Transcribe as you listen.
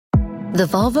The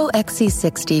Volvo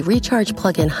XC60 Recharge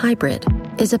Plug-in Hybrid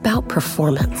is about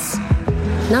performance.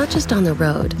 Not just on the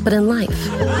road, but in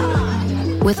life.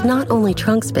 With not only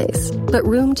trunk space, but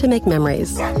room to make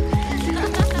memories.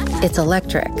 It's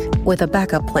electric, with a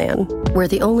backup plan, where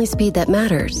the only speed that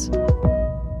matters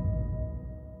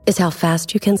is how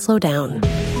fast you can slow down.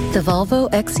 The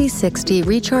Volvo XC60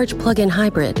 Recharge Plug-in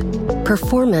Hybrid.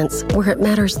 Performance where it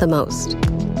matters the most.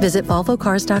 Visit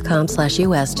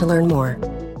volvocars.com/US to learn more.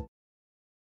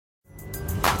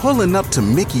 Pulling up to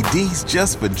Mickey D's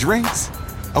just for drinks?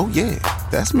 Oh yeah,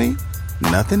 that's me.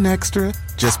 Nothing extra,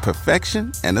 just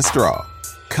perfection and a straw.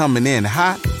 Coming in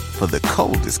hot for the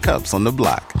coldest cups on the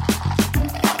block.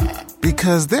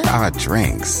 Because there are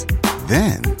drinks.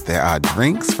 Then there are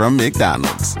drinks from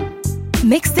McDonald's.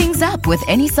 Mix things up with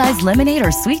any size lemonade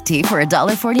or sweet tea for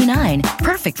 $1.49.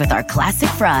 Perfect with our classic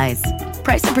fries.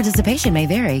 Price and participation may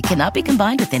vary. Cannot be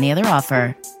combined with any other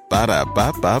offer.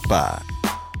 Ba-da-ba-ba-ba.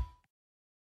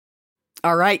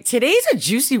 All right, today's a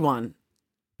juicy one.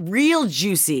 Real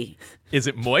juicy. Is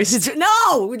it moist?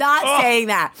 No, not saying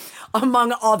that.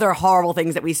 Among other horrible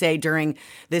things that we say during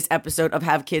this episode of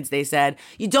Have Kids, they said,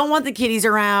 you don't want the kiddies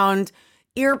around.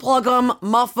 Earplug them,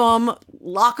 muff them,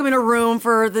 lock them in a room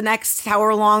for the next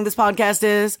however long this podcast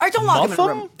is. All right, don't lock them in a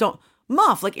room. Don't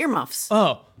muff, like earmuffs.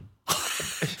 Oh. I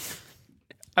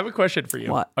have a question for you.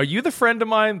 What? Are you the friend of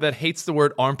mine that hates the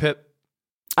word armpit?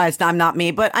 I'm not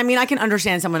me, but I mean, I can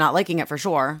understand someone not liking it for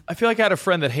sure. I feel like I had a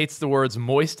friend that hates the words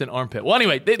moist and armpit. Well,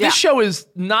 anyway, this show is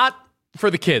not for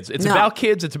the kids. It's about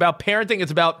kids. It's about parenting.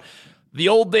 It's about the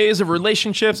old days of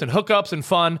relationships and hookups and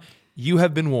fun. You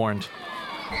have been warned.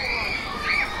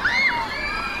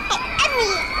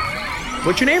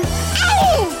 What's your name?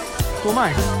 Who am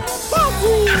I?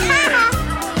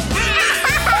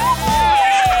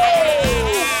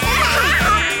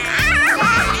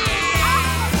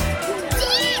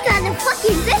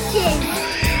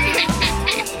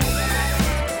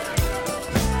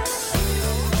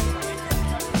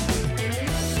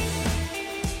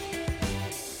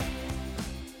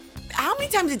 How many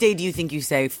times a day do you think you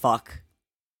say fuck?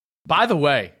 By the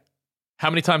way. How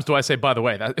many times do I say, by the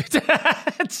way?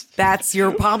 That's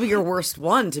probably your worst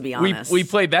one, to be honest. We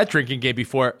played that drinking game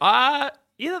before. The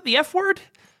F word?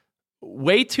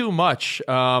 Way too much.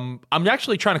 I'm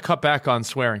actually trying to cut back on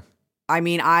swearing. I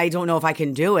mean, I don't know if I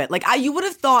can do it. Like, you would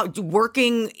have thought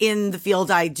working in the field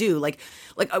I do,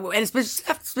 and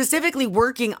specifically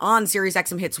working on Sirius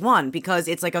XM Hits 1, because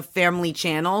it's like a family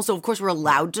channel. So, of course, we're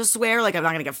allowed to swear. Like, I'm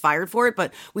not going to get fired for it,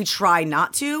 but we try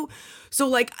not to. So,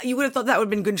 like, you would have thought that would have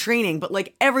been good training. But,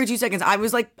 like, every 2 seconds, I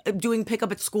was, like, doing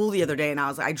pickup at school the other day, and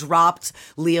I dropped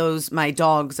my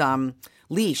dog's,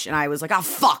 leash, and I was like, oh,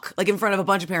 fuck, like, in front of a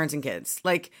bunch of parents and kids.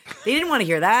 Like, they didn't want to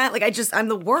hear that. Like, I'm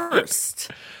the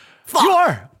worst. Fuck. You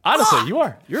are. Honestly, you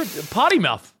are. You're a potty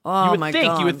mouth. Oh,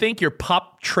 God. You would think you're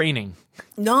pop training.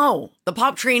 No, the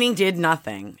pop training did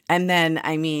nothing. And then,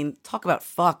 I mean, talk about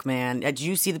fuck, man. Did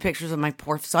you see the pictures of my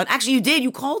poor son? Actually, you did.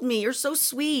 You called me. You're so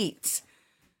sweet.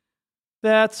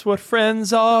 That's what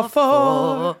friends are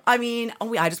for. I mean,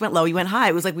 I just went low. You went high.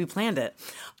 It was like we planned it.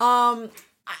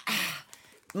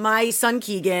 My son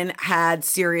Keegan had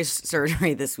serious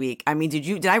surgery this week. I mean,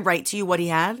 did I write to you what he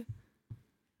had?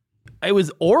 It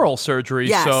was oral surgery,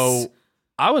 yes. So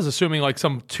I was assuming like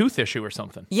some tooth issue or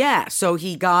something. Yeah, so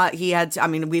we've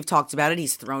talked about it.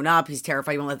 He's thrown up. He's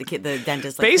terrified. He won't let the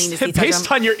dentist clean his teeth.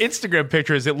 Based on your Instagram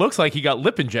pictures, it looks like he got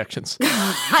lip injections.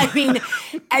 I mean,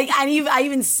 I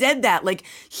even said that. Like,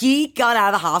 he got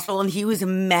out of the hospital and he was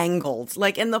mangled.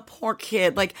 Like, and the poor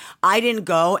kid, like, I didn't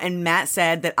go, and Matt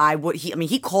said that I would.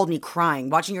 He called me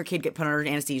crying. Watching your kid get put under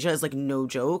anesthesia is like no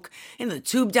joke. And the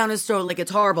tube down his throat, like,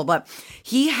 it's horrible. But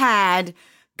he had...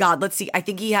 God, let's see. I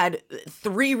think he had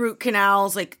 3 root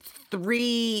canals, like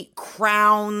 3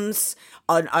 crowns.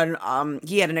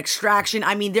 He had an extraction.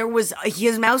 I mean,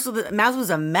 his mouth was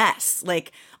a mess.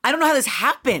 Like, I don't know how this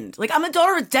happened. Like, I'm the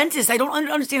daughter of a dentist. I don't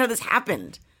understand how this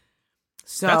happened.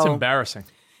 So that's embarrassing.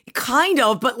 Kind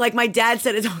of, but like my dad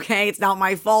said, it's okay. It's not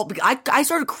my fault. Because I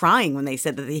started crying when they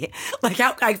said that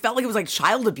I felt like it was like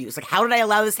child abuse. Like, how did I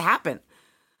allow this to happen?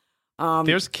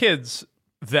 There's kids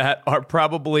that are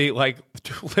probably like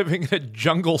living in a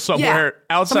jungle somewhere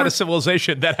outside of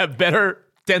civilization that have better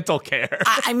dental care.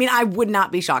 I mean, I would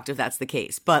not be shocked if that's the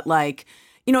case, but like,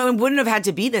 you know, it wouldn't have had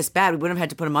to be this bad. We wouldn't have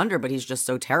had to put him under, but he's just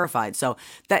so terrified. So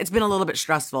it's been a little bit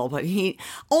stressful, but can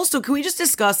we just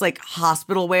discuss like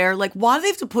hospital wear? Like, why do they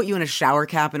have to put you in a shower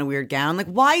cap and a weird gown? Like,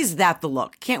 why is that the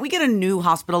look? Can't we get a new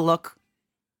hospital look?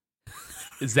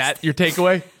 Is that your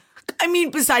takeaway? I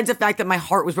mean, besides the fact that my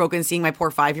heart was broken seeing my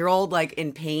poor 5-year-old like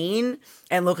in pain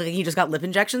and look like he just got lip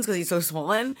injections because he's so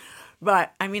swollen.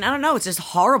 But I mean, I don't know. It's just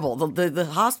horrible. The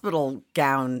hospital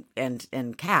gown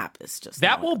and cap is just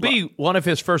that will be one of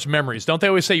his first memories. Don't they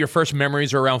always say your first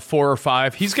memories are around 4 or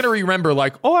 5? He's going to remember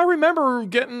like, oh, I remember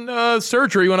getting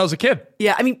surgery when I was a kid.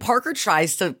 Yeah, I mean, Parker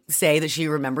tries to say that she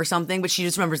remembers something, but she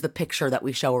just remembers the picture that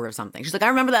we show her of something. She's like, I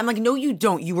remember that. I'm like, no, you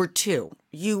don't. You were 2.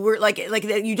 You were like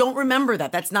you don't remember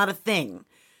that. That's not a thing.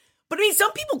 But I mean,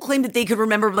 some people claim that they could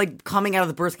remember like coming out of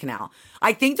the birth canal.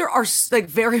 I think there are like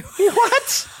very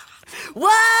what.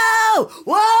 Whoa!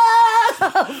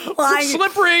 Whoa! Like,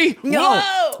 slippery! No,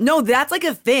 Whoa! no, that's like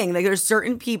a thing. Like there's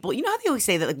certain people, you know how they always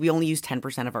say that like we only use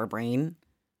 10% of our brain,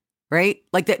 right?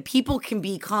 Like that people can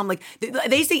become like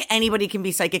they say anybody can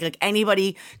be psychic, like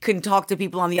anybody can talk to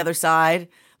people on the other side.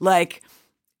 Like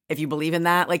if you believe in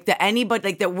that, like that anybody,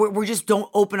 like that we're just don't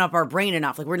open up our brain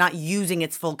enough. Like we're not using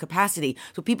its full capacity.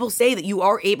 So people say that you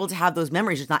are able to have those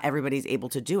memories, just not everybody's able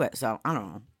to do it. So I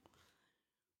don't know.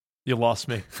 You lost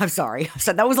me. I'm sorry.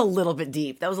 So that was a little bit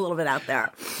deep. That was a little bit out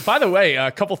there. By the way, a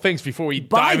couple things before we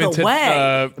By dive the into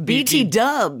way, BT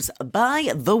Dubs.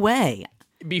 By the way,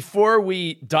 before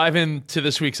we dive into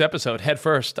this week's episode, head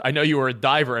first, I know you were a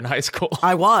diver in high school.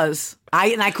 I was.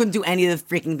 I couldn't do any of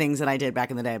the freaking things that I did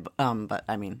back in the day. But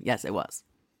I mean, yes, it was.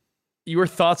 Your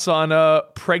thoughts on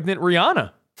pregnant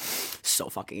Rihanna? So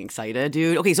fucking excited,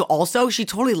 dude. Okay, so also she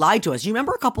totally lied to us. You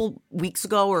remember a couple weeks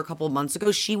ago or a couple months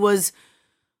ago, she was.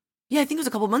 Yeah, I think it was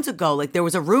a couple months ago. Like there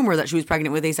was a rumor that she was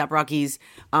pregnant with A$AP Rocky's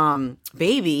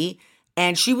baby.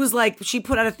 And she was like, she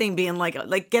put out a thing being like,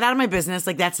 get out of my business.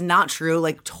 Like, that's not true.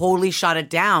 Like, totally shot it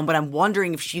down. But I'm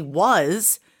wondering if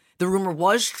the rumor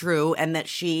was true and that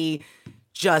she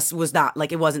just was not,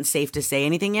 like, it wasn't safe to say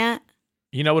anything yet.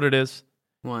 You know what it is?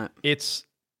 What? It's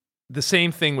the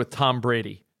same thing with Tom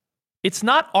Brady. It's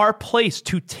not our place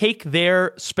to take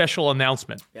their special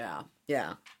announcement. Yeah.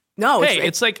 Yeah. No, hey,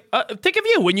 it's like think of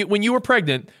you when you were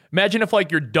pregnant. Imagine if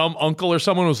like your dumb uncle or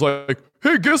someone was like,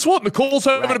 "Hey, guess what? Nicole's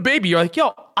having a baby." You're like,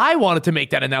 "Yo, I wanted to make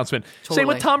that announcement." Totally. Same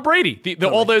with Tom Brady.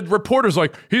 All the reporters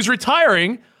like, "He's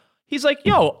retiring." He's like,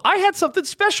 "Yo, I had something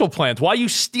special planned. Why are you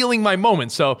stealing my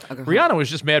moment?" So Rihanna was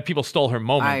just mad people stole her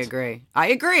moment. I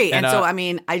agree. And so I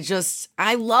mean,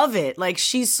 I love it. Like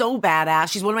she's so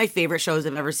badass. She's one of my favorite shows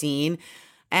I've ever seen.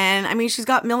 And I mean, she's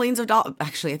got millions of dollars.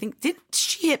 Actually, I think did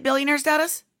she hit billionaire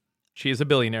status? She is a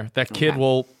billionaire. That kid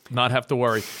will not have to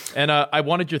worry. And I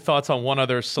wanted your thoughts on one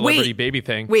other celebrity baby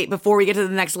thing. Wait, before we get to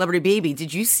the next celebrity baby,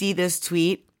 did you see this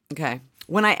tweet? Okay.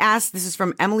 When I asked, this is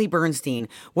from Emily Bernstein.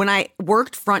 When I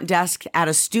worked front desk at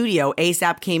a studio,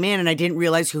 A$AP came in and I didn't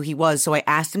realize who he was. So I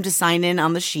asked him to sign in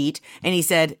on the sheet and he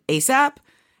said, A$AP?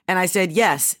 And I said,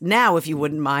 yes, now if you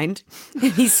wouldn't mind.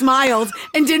 And he smiled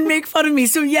and didn't make fun of me.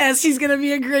 So yes, he's going to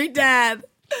be a great dad.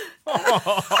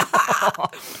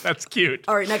 That's cute.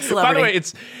 All right, next celebrity. By the way,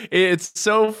 it's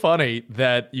so funny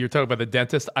that you're talking about the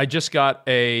dentist. I just got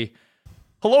a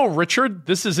hello, Richard.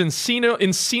 This is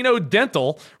Encino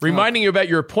Dental, reminding you about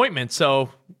your appointment. So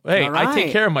hey, right. I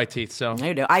take care of my teeth. So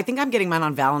I do. I think I'm getting mine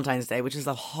on Valentine's Day, which is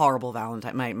a horrible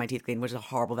my teeth clean, which is a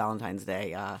horrible Valentine's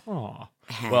Day.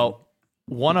 Well,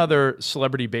 one other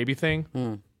celebrity baby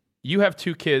thing. You have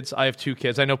 2 kids. I have 2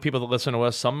 kids. I know people that listen to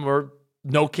us. Some are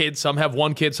no kids. Some have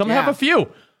 1 kid. Some have a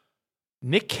few.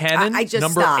 Nick Cannon,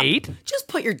 number 8. Just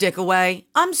put your dick away.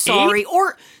 I'm sorry. 8?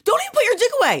 Or don't even put your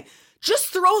dick away. Just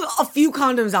throw a few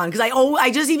condoms on. Because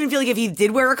I just even feel like if he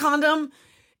did wear a condom,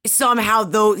 somehow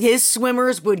though his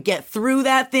swimmers would get through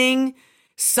that thing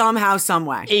somehow, some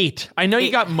way. 8. I know 8.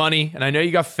 You got money and I know you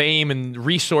got fame and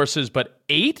resources, but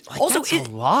 8? Like, also, that's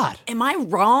a lot. Am I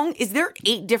wrong? Is there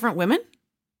 8 different women?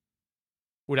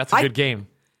 Ooh, that's a good game.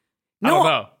 I don't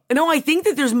know. No, I think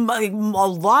that there's a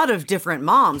lot of different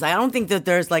moms. I don't think that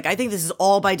there's I think this is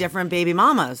all by different baby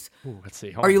mamas. Ooh, let's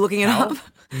see. Are you looking it up?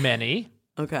 Many.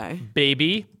 Okay.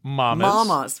 Baby mamas.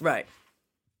 Mamas, right.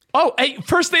 Oh, hey,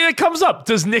 first thing that comes up,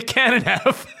 does Nick Cannon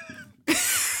have?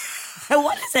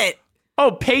 What is it?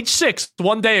 Oh, page 6,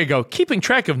 1 day ago. Keeping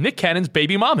track of Nick Cannon's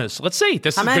baby mamas. Let's see.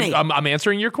 How many? I'm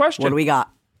answering your question. What do we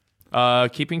got?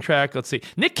 Keeping track. Let's see.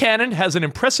 Nick Cannon has an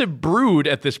impressive brood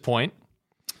at this point.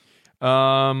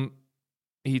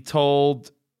 He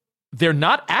told they're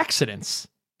not accidents.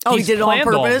 Oh, he did it on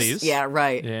purpose? Yeah,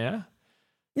 right. Yeah.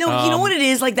 No, you know what it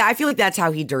is? Like that. I feel like that's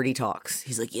how he dirty talks.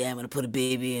 He's like, yeah, I'm going to put a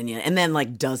baby in you. And then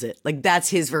does it. Like that's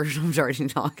his version of dirty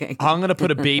talking. I'm going to put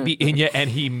a baby in you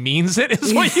and he means it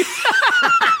is what you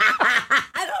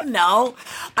I don't know.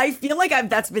 I feel like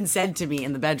that's been said to me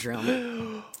in the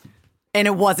bedroom. And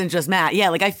it wasn't just Matt.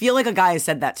 Yeah, I feel like a guy has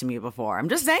said that to me before. I'm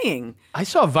just saying. I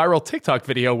saw a viral TikTok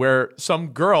video where some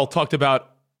girl talked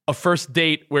about a first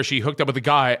date where she hooked up with a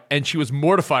guy and she was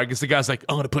mortified because the guy's like,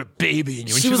 I'm going to put a baby in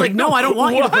you. And she was like, no, I don't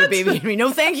want you to put a baby in me.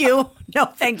 No, thank you. No,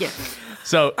 thank you.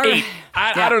 So 8,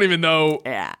 I don't even know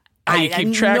how you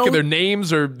keep track of their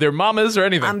names or their mamas or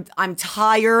anything. I'm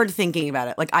tired thinking about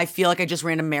it. Like, I feel like I just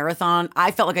ran a marathon.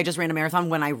 I felt like I just ran a marathon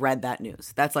when I read that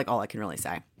news. That's like all I can really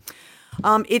say.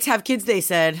 It's Have Kids Day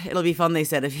said. It'll be fun, they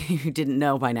said, if you didn't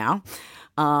know by now.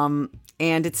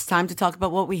 And it's time to talk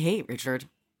about what we hate, Richard.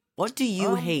 What do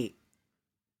you hate?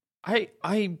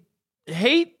 I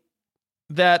hate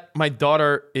that my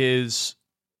daughter is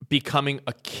becoming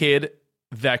a kid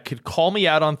that could call me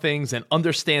out on things and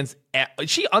understands.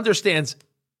 She understands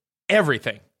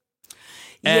everything.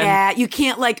 And you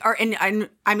can't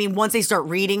I mean, once they start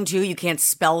reading too, you can't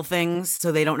spell things,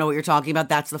 so they don't know what you're talking about.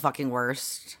 That's the fucking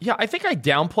worst. Yeah, I think I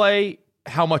downplay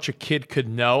how much a kid could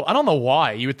know. I don't know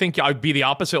why. You would think I'd be the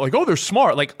opposite. Like, oh, they're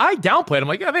smart. Like, I downplay it. I'm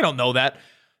like, yeah, they don't know that.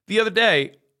 The other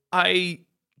day, I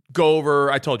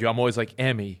told you, I'm always like,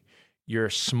 Emmy,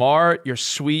 you're smart, you're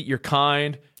sweet, you're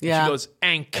kind. Yeah. She goes,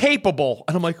 and capable.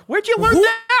 And I'm like, where'd you learn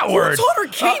that word? Who taught her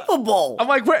capable? I'm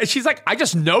like, where? She's like, I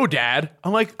just know, Dad.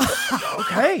 I'm like,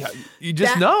 okay, you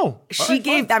just know.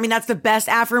 That's the best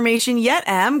affirmation yet,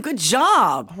 Em. Good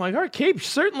job. I'm like, all right, Cape, you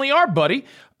certainly are, buddy.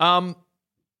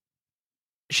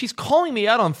 She's calling me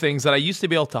out on things that I used to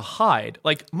be able to hide.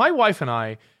 Like, my wife and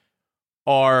I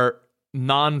are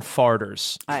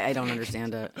non-farters. I don't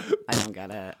understand it. I don't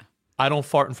get it. I don't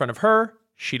fart in front of her.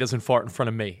 She doesn't fart in front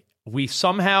of me. We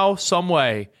somehow, some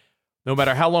way, no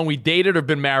matter how long we dated or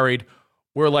been married,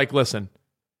 we're like, listen,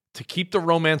 to keep the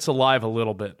romance alive a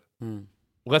little bit,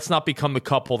 let's not become the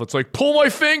couple that's like, pull my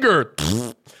finger.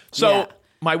 So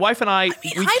my wife and I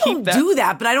don't do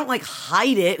that, but I don't like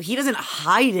hide it. He doesn't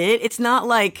hide it. It's not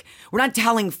like we're not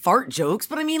telling fart jokes,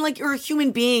 but I mean, like, you're a human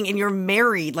being and you're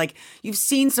married. Like, you've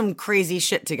seen some crazy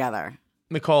shit together.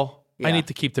 Nicole, I need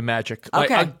to keep the magic.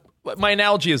 Okay. My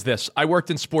analogy is this. I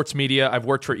worked in sports media. I've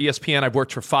worked for ESPN. I've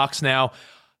worked for Fox now.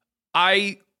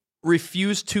 I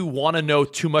refuse to want to know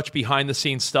too much behind the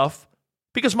scenes stuff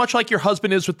because much like your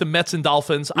husband is with the Mets and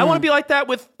Dolphins, I want to be like that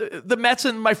with the Mets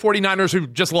and my 49ers who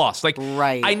just lost. Like,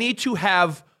 right. I need to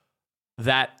have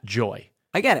that joy.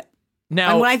 I get it.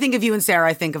 Now, and when I think of you and Sarah,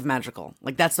 I think of magical.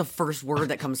 Like, that's the first word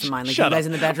that comes to mind. Like, you guys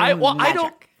in the bedroom,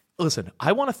 magic.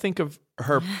 I want to think of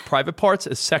her private parts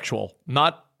as sexual,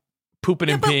 not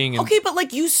pooping and peeing. Okay, but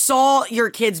like, you saw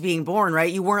your kids being born,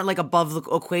 right? You weren't like above the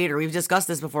equator. We've discussed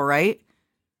this before, right?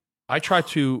 I try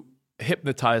to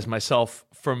hypnotize myself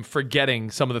from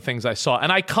forgetting some of the things I saw,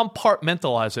 and I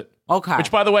compartmentalize it. Okay. Which,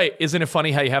 by the way, isn't it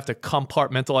funny how you have to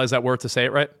compartmentalize that word to say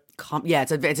it right?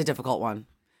 It's a difficult one.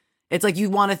 It's like you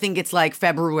want to think it's like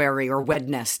February or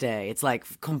Wednesday. It's like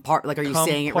are you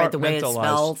saying it right the way it's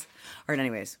spelled? All right,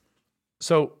 anyways.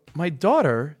 So my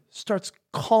daughter starts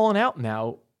calling out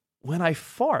now when I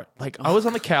fart. Like, I was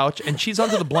on the couch and she's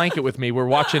under the blanket with me. We're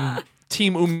watching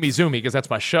Team Umizoomi because that's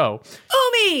my show.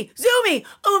 Umizoomi,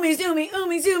 Umizoomi,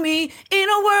 Umizoomi, in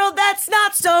a world that's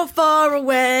not so far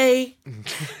away.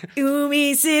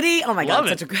 Umi City. Oh my God,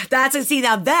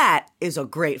 now that is a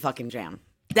great fucking jam.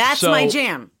 That's my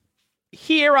jam.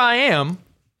 Here I am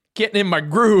getting in my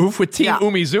groove with Team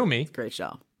Umizoomi. Great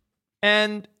show.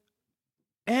 And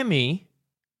Emmy,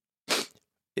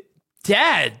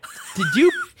 Dad,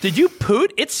 did you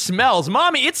poot? It smells.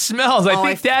 Mommy, it smells. I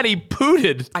think Daddy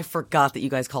pooted. I forgot that you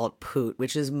guys call it poot,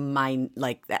 which is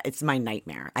it's my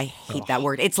nightmare. I hate that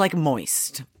word. It's like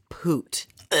moist. Poot.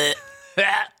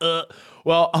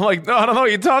 Well, I'm like, no, I don't know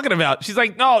what you're talking about. She's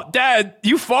like, no, Dad,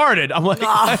 you farted. I'm like,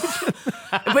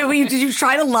 wait, did you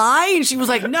try to lie? And she was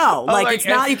like, no, like it's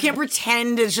not, you can't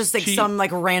pretend it's just like some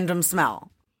like random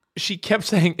smell. She kept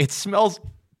saying, it smells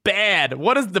bad.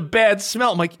 What is the bad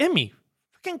smell? I'm like, Emmy,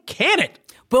 fucking can it.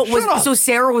 But so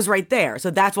Sarah was right there.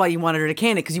 So that's why you wanted her to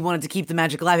can it, because you wanted to keep the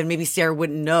magic alive. And maybe Sarah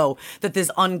wouldn't know that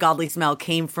this ungodly smell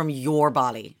came from your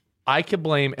body. I could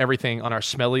blame everything on our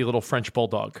smelly little French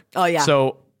bulldog. Oh, yeah.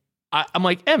 So I'm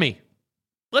like, Emmy,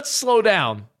 let's slow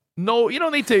down. No, you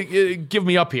don't need to give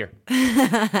me up here.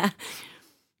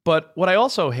 But what I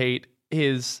also hate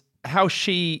is how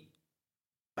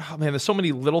there's so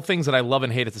many little things that I love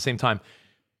and hate at the same time.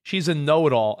 She's a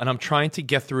know-it-all, and I'm trying to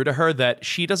get through to her that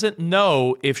she doesn't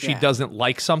know if she doesn't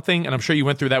like something, and I'm sure you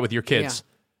went through that with your kids.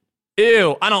 Yeah.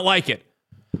 Ew, I don't like it.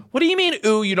 What do you mean,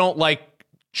 ew, you don't like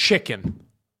chicken?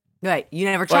 Right, you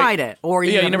never tried it. Or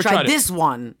you never tried this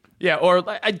one. Yeah, or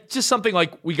just something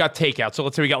like we got takeout. So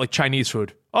let's say we got like Chinese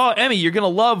food. Oh, Emmy, you're going to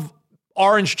love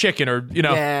orange chicken or,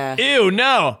 ew,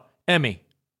 no. Emmy,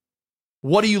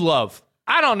 what do you love?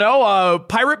 I don't know,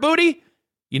 pirate booty?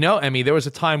 Emmy, there was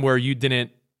a time where you didn't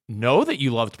know that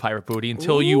you loved pirate booty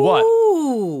until you what?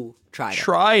 Ooh,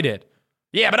 tried it.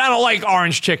 Yeah, but I don't like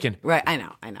orange chicken. Right, I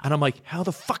know. And I'm like, how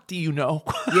the fuck do you know?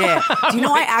 Yeah. Do you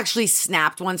know I actually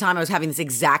snapped one time? I was having this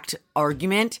exact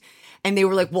argument, and they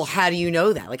were like, well, how do you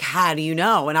know that? Like, how do you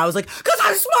know? And I was like, because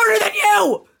I'm smarter than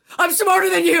you! I'm smarter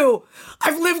than you!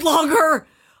 I've lived longer!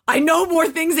 I know more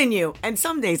things than you. And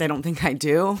some days I don't think I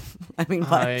do. I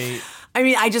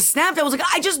just snapped. I was like,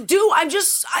 I just do.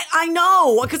 I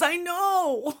know, because I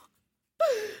know.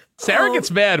 Sarah gets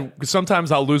mad because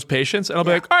sometimes I'll lose patience and I'll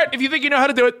be like, all right, if you think you know how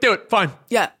to do it, fine.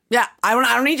 Yeah. I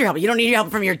don't need your help. You don't need your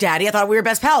help from your daddy. I thought we were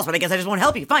best pals, but I guess I just won't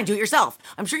help you. Fine, do it yourself.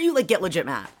 I'm sure you get legit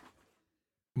mad.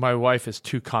 My wife is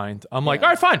too kind. I'm like, all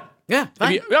right, fine. Yeah,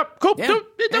 fine. Cool. Yeah.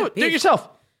 Do it yourself.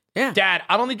 Yeah. Dad,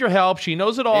 I don't need your help. She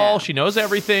knows it all. Yeah. She knows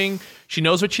everything. She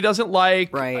knows what she doesn't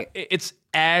like. Right. It's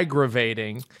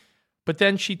aggravating. But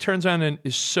then she turns around and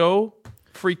is so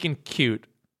freaking cute.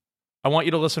 I want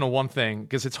you to listen to one thing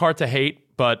because it's hard to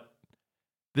hate, but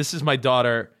this is my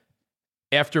daughter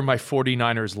after my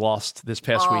 49ers lost this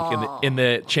past week in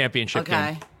the championship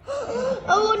game.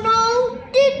 Oh no,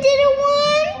 did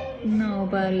it win? No,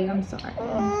 buddy, I'm sorry.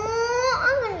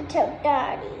 I'm gonna tell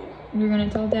Daddy. You're gonna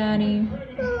tell Daddy?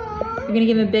 You're gonna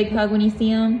give him a big hug when you see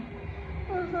him?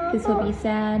 Because he'll be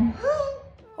sad.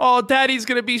 Oh, Daddy's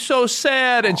going to be so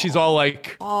sad. And she's all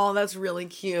like, oh, that's really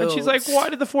cute. And she's like, why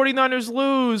did the 49ers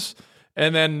lose?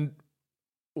 And then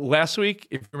last week,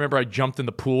 if you remember, I jumped in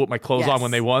the pool with my clothes on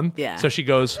when they won. Yeah. So she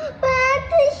goes, But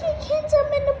he can't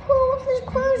jump in the pool with his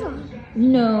clothes on.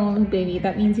 No, baby,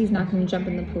 that means he's not gonna jump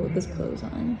in the pool with his clothes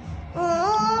on.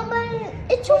 Oh,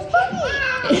 but it's so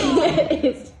funny.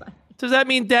 It's fine. does that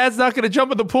mean Dad's not going to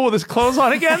jump in the pool with his clothes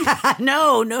on again?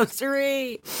 No,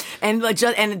 siree. And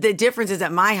the difference is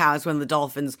at my house when the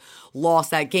Dolphins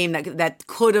lost that game that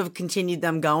could have continued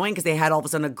them going because they had all of a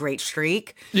sudden a great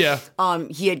streak. Yeah.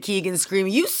 He had Keegan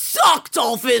screaming, "You suck,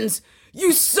 Dolphins!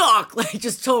 You suck!" Like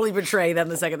just totally betray them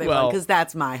the second they won because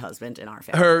that's my husband in our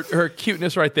family. Her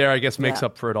cuteness right there, I guess, makes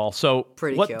up for it all. So,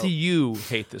 Pretty what cute. do you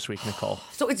hate this week, Nicole?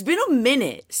 So it's been a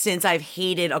minute since I've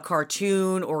hated a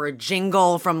cartoon or a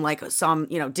jingle from like some,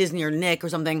 Disney or Nick or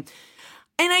something.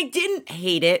 And I didn't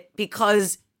hate it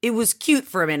because it was cute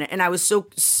for a minute. And I was so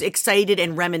excited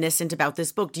and reminiscent about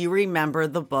this book. Do you remember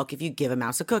the book, If You Give a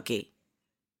Mouse a Cookie?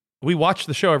 We watch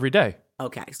the show every day.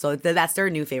 Okay, so that's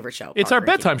their new favorite show. It's our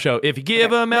bedtime show. If you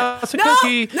give a mouse a No,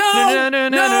 cookie.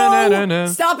 no,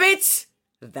 stop it.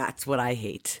 That's what I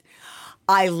hate.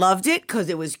 I loved it because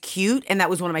it was cute, and that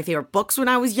was one of my favorite books when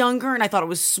I was younger, and I thought it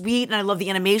was sweet, and I love the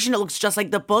animation. It looks just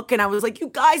like the book, and I was like, you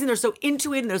guys, and they're so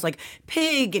into it, and there's like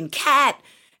pig and cat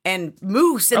and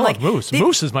Moose. And Moose.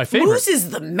 Moose is my favorite. Moose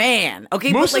is the man.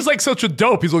 Okay, Moose is like such a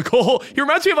dope. He's like, he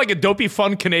reminds me of like a dopey,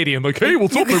 fun Canadian. Like, hey,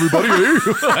 what's up, everybody?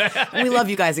 We love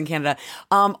you guys in Canada.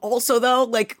 Also, though,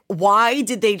 like, why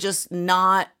did they just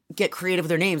not get creative with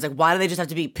their names? Like, why do they just have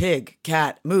to be pig,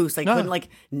 cat, moose? Like, couldn't like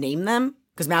name them?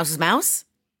 Because mouse is mouse?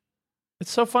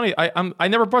 It's so funny. I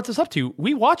never brought this up to you.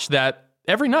 We watch that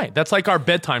every night. That's like our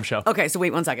bedtime show. Okay, so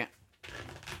wait 1 second.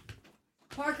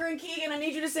 Parker and Keegan, I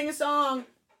need you to sing a song.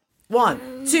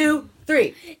 1, 2,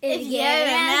 3. If you ever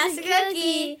ask a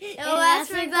cookie, you'll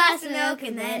ask for a glass of milk,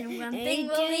 and then one thing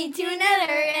will lead to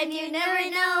another, and you never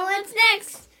know what's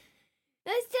next.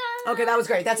 Okay, that was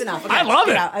great. That's enough. Okay, I love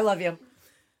it. I love you.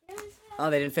 Oh,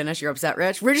 they didn't finish. You're upset,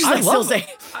 Rich. We're just like still saying.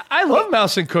 I love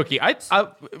Mouse and Cookie. But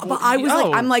I was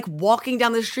like, I'm like walking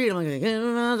down the street. I'm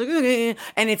like,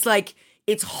 and it's like,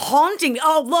 it's haunting me.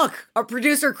 Oh, look, our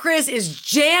producer Chris is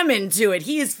jamming to it.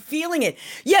 He is feeling it.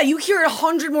 Yeah, you hear it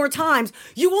 100 more times.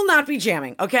 You will not be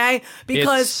jamming, okay?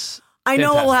 Because I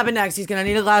know what will happen next. He's going to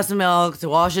need a glass of milk to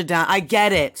wash it down. I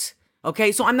get it.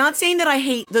 Okay, so I'm not saying that I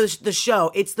hate the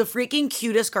show. It's the freaking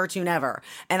cutest cartoon ever,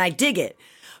 and I dig it.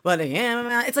 But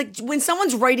it's like when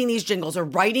someone's writing these jingles or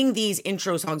writing these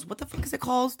intro songs, what the fuck is it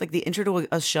called? Like the intro to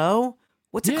a show?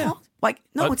 What's it called? Like,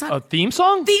 no, it's not. A theme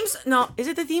song? No, is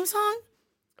it the theme song?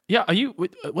 Yeah,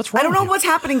 what's wrong? I don't know with you? what's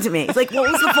happening to me. It's like, what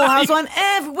was the Full House one?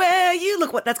 Everywhere you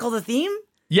look. What, that's called a theme?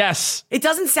 Yes. It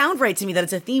doesn't sound right to me that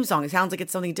it's a theme song. It sounds like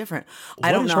it's something different.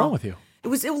 I don't know. What is wrong with you? It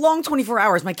was a long 24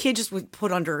 hours. My kid just was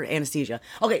put under anesthesia.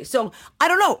 Okay, so I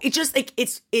don't know. It's just like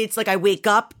it's like I wake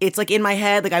up. It's like in my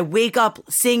head. Like I wake up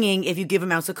singing "If You Give a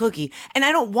Mouse a Cookie," and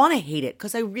I don't want to hate it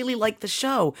because I really like the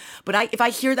show. But if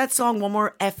I hear that song one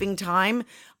more effing time,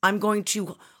 I'm going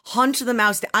to hunt the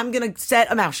mouse. I'm going to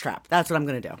set a mousetrap. That's what I'm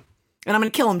going to do, and I'm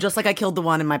going to kill him just like I killed the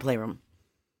one in my playroom.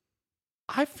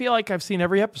 I feel like I've seen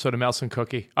every episode of Mouse and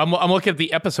Cookie. I'm looking at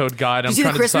the episode guide. You see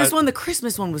the Christmas one? The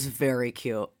Christmas one was very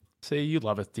cute. See, you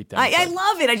love it deep down. I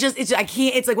love it. I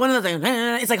can't. It's like one of those things.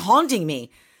 It's like haunting me.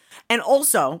 And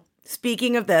also,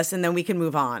 speaking of this, and then we can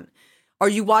move on. Are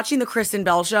you watching the Kristen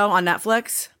Bell show on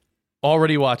Netflix?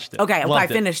 Already watched it. Okay, I Loved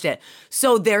it. finished it.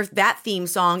 So that theme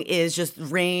song is just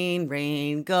rain,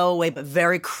 rain, go away, but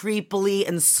very creepily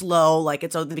and slow, like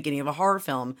it's at the beginning of a horror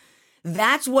film.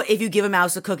 That's what If You Give a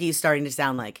Mouse a Cookie is starting to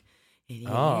sound like. If you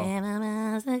give a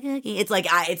mouse a cookie. It's like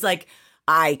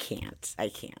I can't.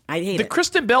 I hate The it.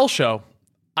 Kristen Bell show,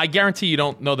 I guarantee you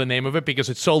don't know the name of it because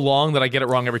it's so long that I get it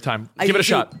wrong every time. Give it a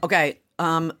shot. Okay.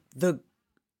 The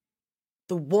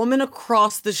woman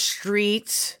across the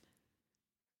street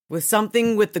with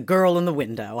something with the girl in the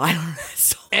window. I don't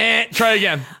know. Try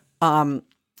again.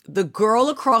 The girl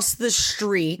across the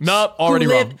street. Nope, already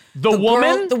wrong. The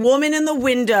woman? The woman in the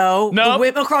window. Nope. The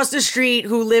woman across the street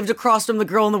who lived across from the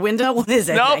girl in the window. What is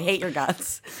it? Nope. I hate your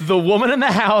guts. The woman in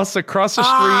the house across the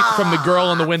street from the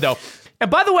girl in the window.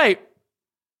 And by the way,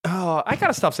 I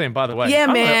gotta stop saying by the way. Yeah,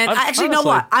 man. Actually, you know honestly-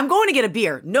 what? I'm going to get a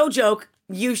beer. No joke.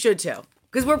 You should too.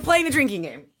 Because we're playing the drinking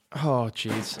game. Oh,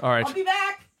 jeez. All right. I'll be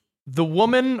back. The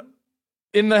woman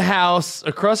in the house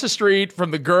across the street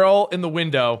from the girl in the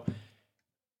window.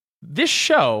 This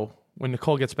show, when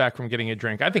Nicole gets back from getting a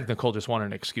drink, I think Nicole just wanted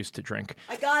an excuse to drink.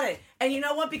 I got it. And you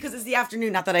know what? Because it's the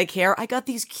afternoon, not that I care, I got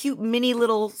these cute mini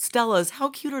little Stellas. How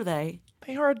cute are they?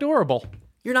 They are adorable.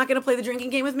 You're not going to play the drinking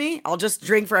game with me? I'll just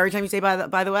drink for every time you say by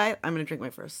the way. I'm going to drink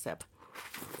my first sip.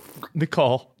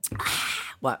 Nicole.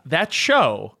 What? That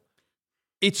show,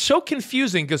 it's so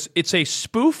confusing because it's a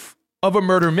spoof of a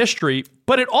murder mystery,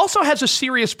 but it also has a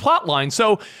serious plot line.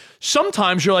 So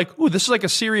sometimes you're like, ooh, this is like a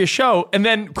serious show. And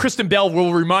then Kristen Bell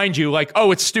will remind you like,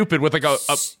 oh, it's stupid with like a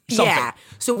something. Yeah.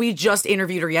 So we just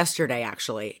interviewed her yesterday,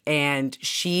 actually. And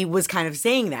she was kind of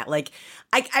saying that. Like,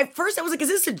 at first I was like, is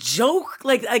this a joke?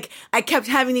 Like I kept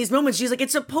having these moments. She's like,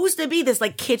 it's supposed to be this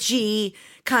like kitschy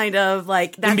kind of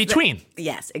like. In between.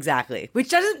 Yes, exactly.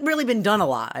 Which hasn't really been done a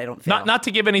lot, I don't feel. Not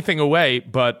to give anything away,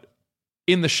 but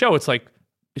in the show, it's like,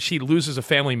 she loses a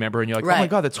family member and you're like, oh my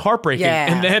God, that's heartbreaking.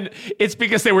 Yeah. And then it's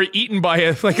because they were eaten by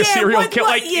a serial killer.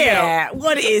 Like, yeah.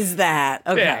 What is that?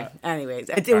 Okay. Yeah. Anyways,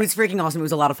 it was freaking awesome. It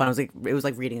was a lot of fun. It was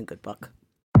like reading a good book.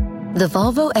 The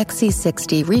Volvo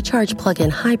XC60 Recharge Plug-in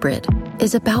Hybrid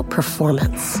is about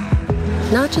performance.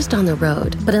 Not just on the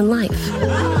road, but in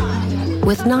life.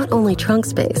 With not only trunk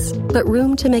space, but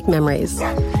room to make memories.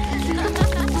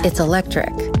 It's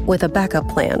electric, with a backup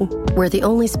plan, where the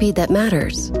only speed that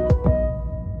matters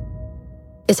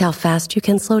is how fast you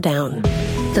can slow down.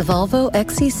 The Volvo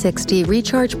XC60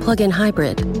 Recharge Plug-in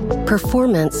Hybrid.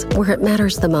 Performance where it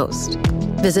matters the most.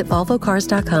 Visit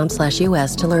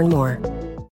volvocars.com/US to learn more.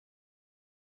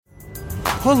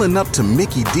 Pulling up to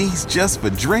Mickey D's just for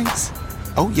drinks?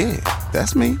 Oh yeah,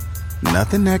 that's me.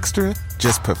 Nothing extra,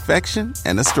 just perfection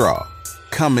and a straw.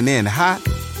 Coming in hot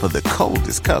for the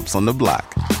coldest cups on the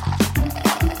block.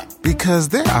 Because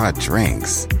there are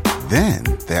drinks. Then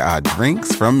there are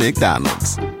drinks from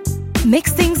McDonald's.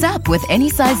 Mix things up with any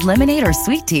size lemonade or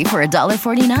sweet tea for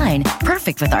 $1.49.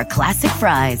 Perfect with our classic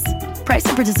fries. Price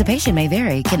and participation may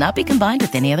vary. Cannot be combined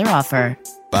with any other offer.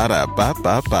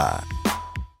 Ba-da-ba-ba-ba.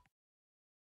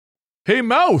 hey,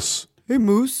 Mouse. Hey,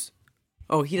 Moose.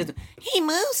 Oh, he doesn't. Hey,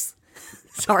 Moose.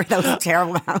 Sorry, that was a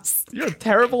terrible mouse. You're a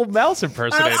terrible mouse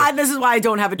impersonator. This is why I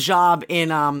don't have a job in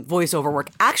voiceover work.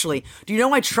 Actually, do you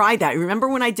know I tried that? Remember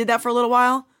when I did that for a little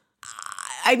while?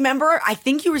 I remember, I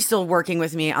think you were still working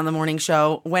with me on the morning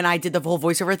show when I did the whole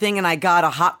voiceover thing and I got a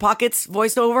Hot Pockets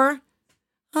voiceover.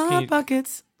 Hot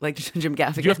Pockets. Like Jim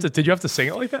Gaffigan. Did you have to sing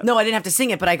it like that? No, I didn't have to sing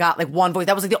it, but I got like one voice.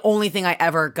 That was like the only thing I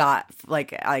ever got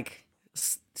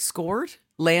scored?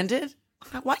 Landed?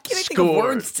 Why can't I think of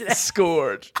words today?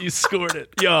 Scored. You scored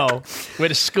it. Yo, way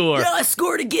to score. Yeah, I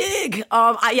scored a gig. It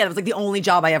was like the only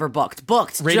job I ever booked.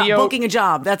 Booking a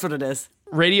job. That's what it is.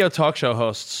 Radio talk show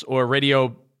hosts or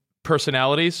radio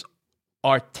personalities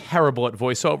are terrible at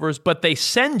voiceovers, but they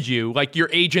send you, like your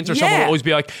agents or someone will always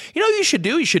be like, you know what you should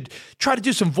do? You should try to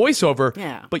do some voiceover.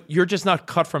 Yeah. But you're just not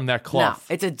cut from that cloth.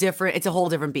 No, it's a whole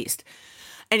different beast.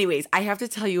 Anyways, I have to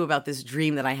tell you about this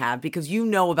dream that I have because you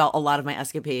know about a lot of my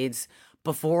escapades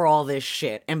before all this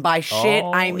shit. And by shit,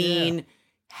 I mean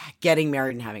getting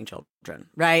married and having children,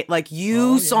 right? Like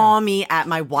you saw me at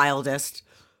my wildest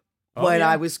when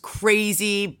I was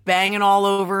crazy, banging all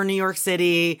over New York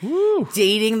City,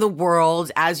 dating the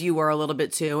world, as you were a little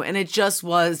bit too. And it just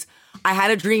was, I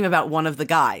had a dream about one of the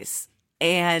guys.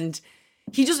 And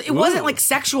it wasn't like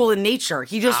sexual in nature.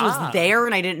 He just was there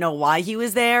and I didn't know why he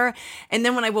was there. And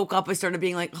then when I woke up, I started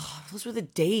being like, oh, those were the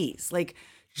days. Like,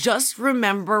 just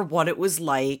remember what it was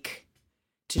like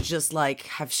to just like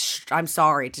I'm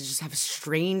sorry, to just have a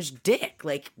strange dick,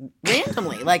 like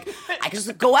randomly. Like I could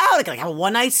just go out, like have a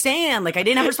one night stand. Like I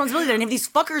didn't have responsibility. I didn't have these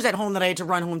fuckers at home that I had to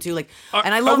run home to. Like,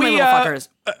 and I love my little fuckers.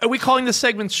 Are we calling this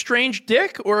segment Strange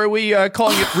Dick, or are we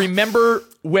calling it Remember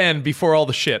When Before All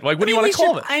the Shit? Like, what do you want to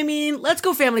call it? I mean, let's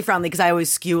go family friendly because I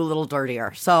always skew a little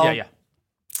dirtier. So yeah.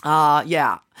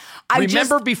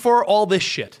 Remember before all this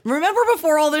shit. Remember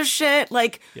before all this shit?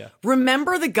 Like,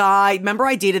 remember the guy? Remember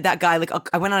I dated that guy? Like,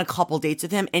 I went on a couple dates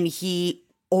with him, and he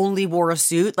only wore a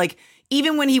suit. Like,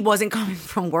 even when he wasn't coming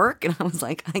from work, and I was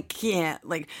like, I can't.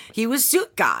 Like, he was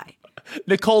suit guy.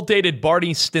 Nicole dated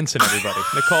Barney Stinson, everybody.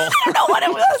 Nicole. I don't know what it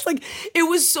was. Like, it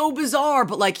was so bizarre,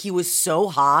 but like, he was so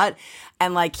hot,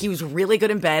 and like, he was really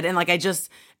good in bed, and like,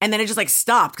 and then it just like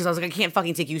stopped because I was like, I can't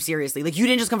fucking take you seriously. Like, you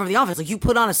didn't just come from the office. Like, you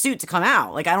put on a suit to come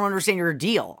out. Like, I don't understand your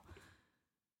deal.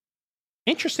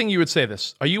 Interesting you would say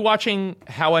this. Are you watching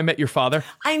How I Met Your Father?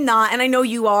 I'm not, and I know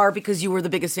you are because you were the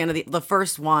biggest fan of the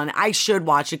first one. I should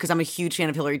watch it because I'm a huge fan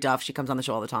of Hilary Duff. She comes on the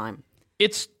show all the time.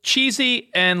 It's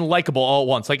cheesy and likable all at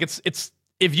once. Like, it's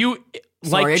if you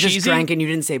Sorry, like I cheesy. just drank and you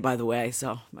didn't say by the way,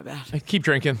 so my bad. Keep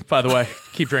drinking, by the way.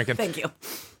 Keep drinking. Thank you.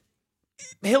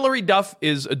 Hilary Duff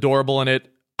is adorable in it.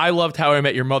 I loved How I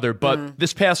Met Your Mother, but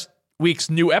this past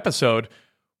week's new episode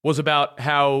was about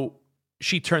how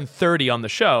she turned 30 on the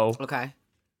show. Okay.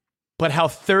 But how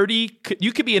 30,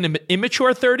 you could be an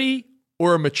immature 30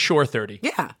 or a mature 30.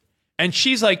 Yeah. And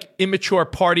she's like immature,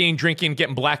 partying, drinking,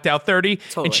 getting blacked out 30.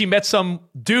 Totally. And she met some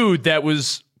dude that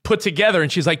was put together,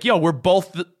 and she's like, yo,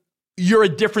 you're a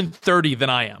different 30 than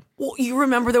I am. Well, you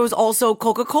remember there was also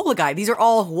Coca-Cola guy. These are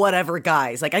all whatever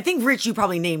guys. Like, I think, Rich, you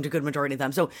probably named a good majority of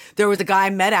them. So there was a guy I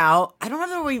met out. I don't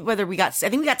know whether I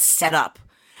think we got set up.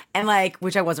 And like,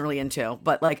 which I wasn't really into.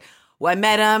 But like, I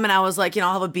met him and I was like,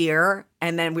 I'll have a beer.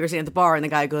 And then we were sitting at the bar and the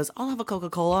guy goes, I'll have a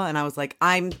Coca-Cola. And I was like,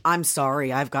 I'm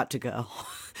sorry. I've got to go.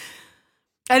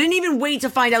 I didn't even wait to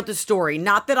find out the story.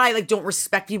 Not that I like don't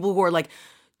respect people who are like,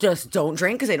 just don't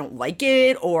drink because they don't like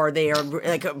it, or they are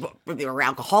like they were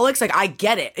alcoholics. Like, I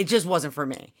get it. It just wasn't for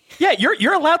me. Yeah,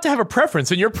 you're allowed to have a preference,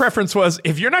 and your preference was,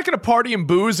 if you're not going to party and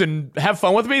booze and have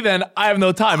fun with me, then I have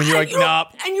no time. And you're like, nah.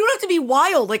 And you don't have to be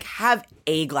wild. Like, have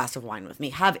a glass of wine with me.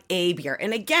 Have a beer.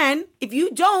 And again, if you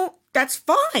don't, that's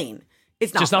fine.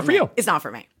 It's not just for not for me. you. It's not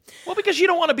for me. Well, because you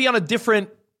don't want to be on a different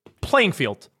playing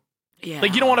field. Yeah.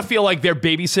 Like, you don't want to feel like they're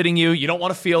babysitting you. You don't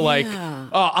want to feel like,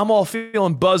 oh, I'm all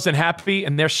feeling buzzed and happy,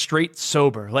 and they're straight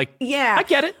sober. Like, yeah, I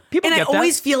get it. People and get that. I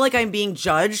always feel like I'm being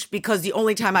judged because the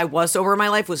only time I was sober in my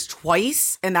life was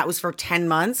twice, and that was for 10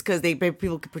 months because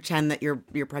people could pretend that you're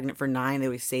pregnant for 9. They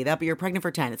always say that, but you're pregnant for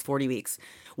 10. It's 40 weeks.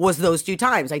 Was those 2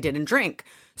 times I didn't drink.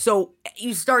 So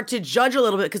you start to judge a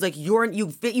little bit because like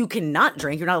you cannot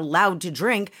drink. You're not allowed to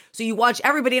drink. So you watch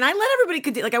everybody, and I let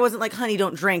everybody like I wasn't like, honey,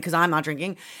 don't drink because I'm not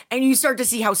drinking. And you start to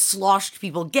see how sloshed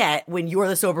people get when you're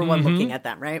the sober one looking at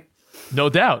them, right? No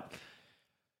doubt.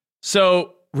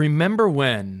 So remember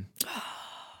when?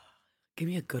 Give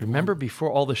me a good Remember one. before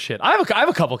all the shit. I have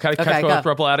a couple. Can I throw a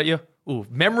couple at you? Ooh,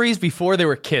 memories before they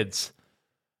were kids.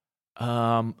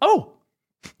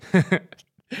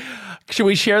 Should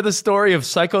we share the story of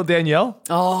Psycho Danielle?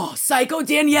 Oh, Psycho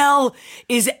Danielle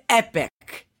is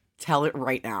epic. Tell it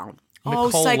right now.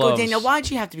 Nicole Psycho Danielle. Why'd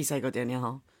she have to be Psycho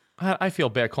Danielle? I feel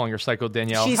bad calling her Psycho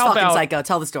Danielle. She's fucking psycho.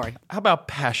 Tell the story. How about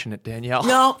Passionate Danielle?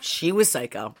 No, she was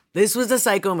psycho. This was a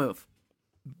psycho move.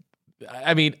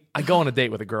 I mean, I go on a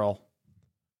date with a girl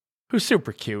who's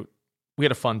super cute. We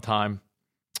had a fun time.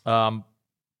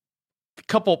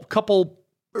 Couple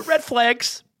red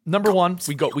flags. Number one,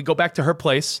 we go back to her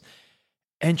place,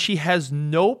 and she has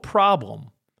no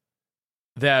problem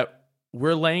that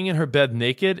we're laying in her bed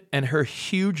naked, and her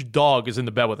huge dog is in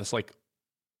the bed with us, like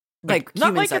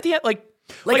not like at the end, like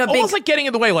almost like getting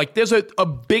in the way. Like there's a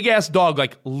big ass dog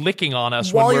like licking on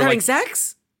us while when you're we're having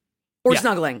sex or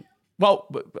snuggling. Well,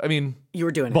 I mean, you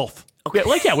were doing both. Okay.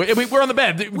 We're on the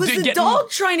bed. Was the dog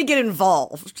trying to get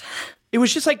involved? It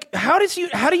was just like, how do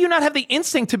you not have the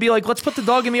instinct to be like, let's put the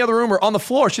dog in the other room or on the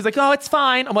floor? She's like, oh, it's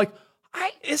fine. I'm like,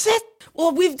 is it?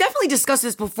 Well, we've definitely discussed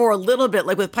this before a little bit,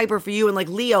 like with Piper for you and like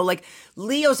Leo. Like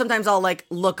Leo, sometimes I'll like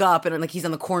look up and like he's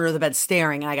on the corner of the bed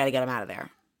staring, and I got to get him out of there.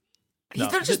 No.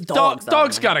 They're just dogs.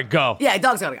 Dog's got to go. Yeah,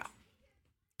 dog's got to go.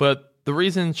 But the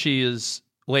reason she is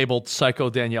labeled Psycho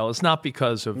Danielle is not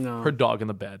because of her dog in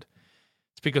the bed.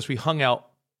 It's because we hung out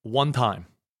one time.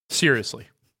 Seriously.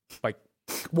 Like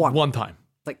one time.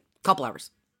 Like a couple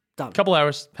hours. Done. Couple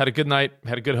hours. Had a good night.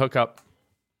 Had a good hookup.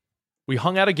 We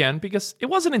hung out again because it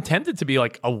wasn't intended to be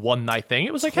like a one night thing.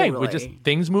 It was like, hey,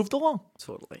 things moved along.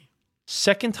 Totally.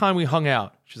 Second time we hung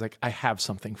out, she's like, I have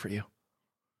something for you.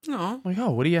 No. I'm like,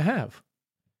 oh, what do you have?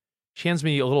 She hands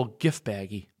me a little gift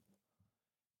baggie,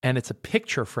 and it's a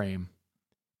picture frame.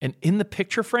 And in the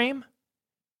picture frame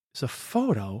is a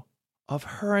photo of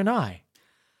her and I.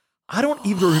 I don't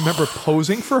even remember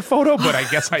posing for a photo, but I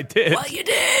guess I did. Well, you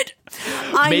did.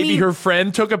 Maybe her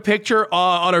friend took a picture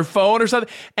on her phone or something,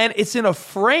 and it's in a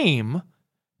frame.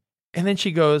 And then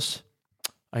she goes,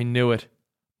 I knew it.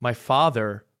 My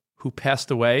father, who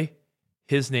passed away,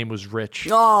 his name was Rich.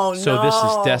 Oh, so no. This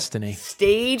is destiny.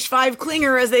 Stage 5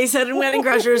 clinger, as they said in Wedding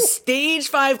Crashers. Stage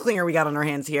 5 clinger we got on our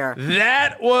hands here.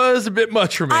 That was a bit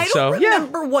much for me. I don't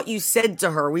remember what you said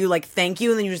to her. Were you like, thank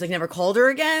you, and then you just like never called her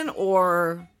again?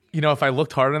 Or... You know, if I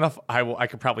looked hard enough, I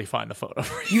could probably find the photo.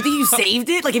 You think you saved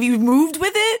it? Like, have you moved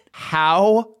with it?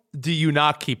 How do you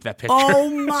not keep that picture? Oh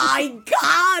my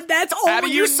God, that's all. How do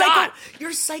you not?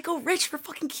 You're psycho rich for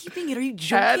fucking keeping it. Are you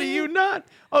joking? How do you not?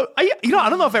 Oh, I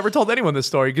don't know if I ever told anyone this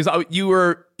story because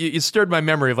you stirred my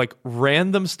memory of like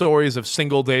random stories of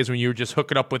single days when you were just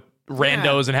hooking up with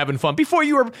randos and having fun before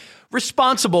you were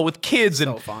responsible with kids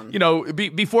and fun.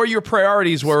 Before your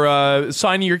priorities were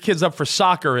signing your kids up for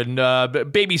soccer and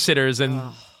babysitters and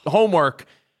homework.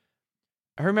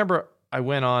 I remember I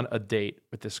went on a date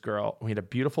with this girl. We had a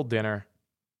beautiful dinner,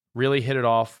 really hit it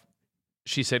off.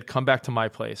 She said, come back to my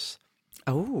place.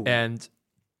 Oh. And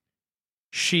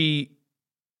she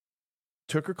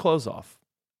took her clothes off.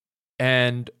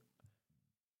 And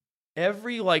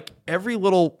every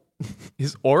little,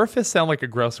 is orifice sound like a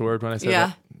gross word when I say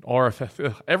that? Orifice.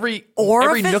 Every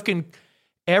nook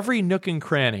and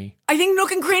cranny. I think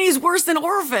nook and cranny is worse than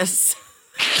orifice.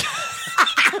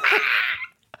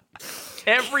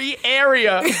 Every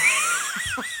area,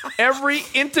 every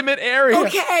intimate area,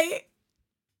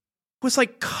 was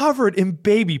like covered in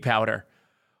baby powder,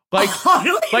 like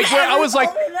where I was like,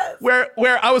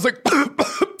 where I was like,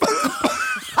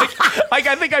 like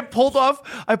I think I pulled off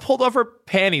her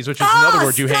panties, which is another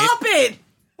word you hate. Stop it!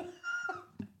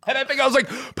 And I think I was like.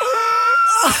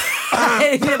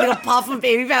 Like a puff of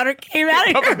baby powder came out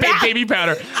of your mouth. Baby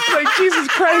powder. Like, Jesus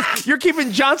Christ, you're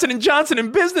keeping Johnson & Johnson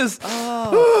in business.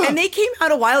 Oh. And they came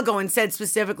out a while ago and said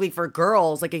specifically for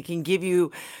girls, like it can give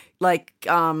you, like,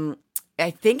 I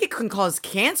think it can cause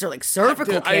cancer, like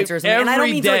cervical cancer or something. And I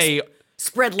don't mean to like,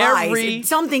 spread lies.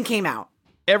 Something came out.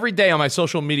 Every day on my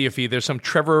social media feed, there's some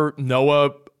Trevor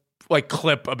Noah like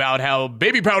clip about how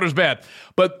baby powder's bad.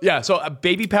 But yeah, so a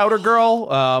baby powder girl,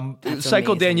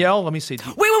 Psycho amazing. Danielle, let me see.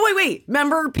 Wait.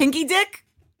 Remember Pinky Dick?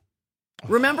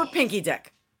 Remember Pinky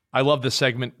Dick? I love this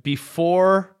segment.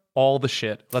 Before all the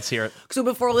shit. Let's hear it. So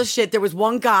before all this shit, there was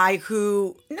one guy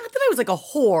who, not that I was like a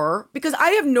whore, because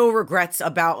I have no regrets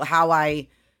about how I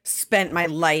spent my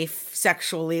life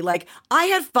sexually. Like, I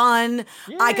had fun.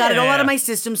 Yeah. I got it all out of my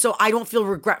system, so I don't feel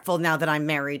regretful now that I'm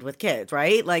married with kids,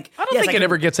 right? Like, I don't think it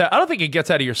ever gets out. I don't think it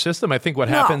gets out of your system. I think what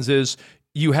happens is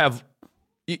you have,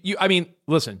 I mean,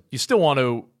 listen, you still want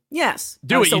to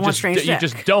do it. You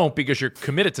just don't because you're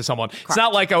committed to someone. Correct. It's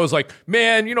not like I was like,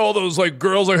 man, you know, all those like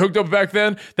girls I hooked up back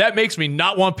then, that makes me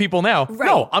not want people now. Right.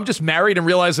 No, I'm just married and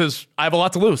realizes I have a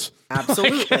lot to lose.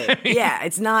 Absolutely.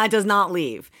 It does not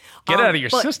leave. Get it out of your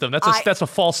system. That's a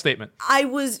false statement.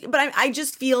 I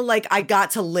just feel like I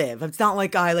got to live. It's not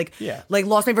like I like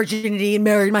lost my virginity and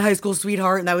married my high school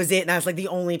sweetheart and that was it. And I was like the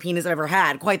only penis I ever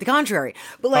had. Quite the contrary.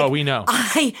 But like, we know.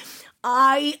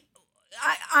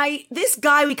 This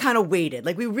guy, we kind of waited.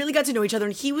 Like, we really got to know each other,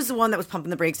 and he was the one that was pumping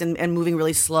the brakes and moving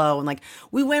really slow. And like,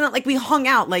 we went out, like, we hung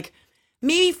out like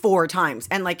maybe 4 times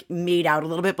and like made out a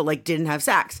little bit, but like didn't have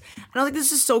sex. And I was like,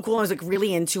 this is so cool. I was like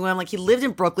really into him. Like, he lived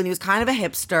in Brooklyn. He was kind of a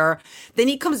hipster. Then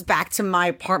he comes back to my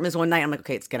apartment one night. I'm like,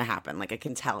 okay, it's gonna happen. Like, I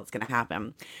can tell it's gonna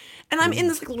happen. And I'm in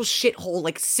this like little shithole,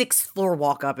 like 6th floor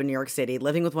walk up in New York City,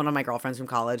 living with one of my girlfriends from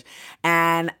college.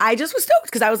 And I just was stoked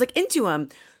because I was like into him.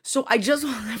 So I just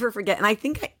will never forget. And I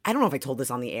think, I don't know if I told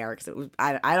this on the air because it was,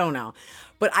 I don't know.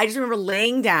 But I just remember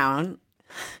laying down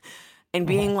and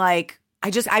being like,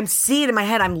 I'm seeing it in my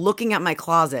head. I'm looking at my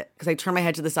closet because I turned my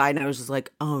head to the side and I was just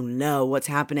like, oh no, what's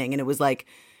happening? And it was like,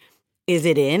 is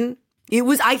it in? It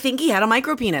was, I think he had a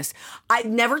micro penis. I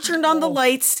never turned on the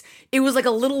lights. It was like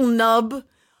a little nub.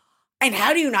 And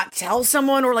how do you not tell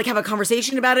someone or like have a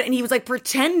conversation about it? And he was like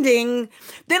pretending.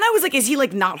 Then I was like, is he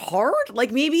like not hard?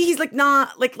 Like maybe he's like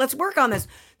not like, let's work on this.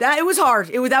 It was hard.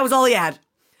 That was all he had.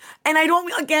 And I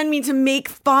don't again mean to make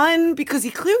fun because he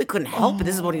clearly couldn't help it.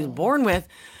 This is what he was born with.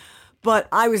 But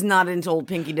I was not into old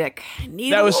Pinky Dick.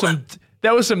 That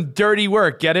was some dirty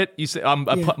work. Get it? You say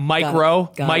micro.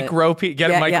 Get it, micro.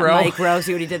 Yeah, micro.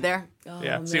 See what he did there? Oh,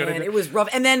 yeah, see what I did. It was rough.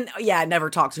 And then I never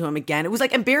talked to him again. It was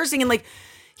like embarrassing and like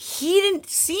he didn't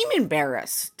seem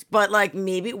embarrassed, but like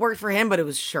maybe it worked for him, but it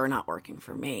was sure not working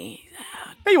for me.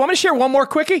 Hey, you want me to share one more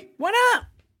quickie? Why not?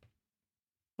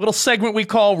 little segment we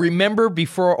call Remember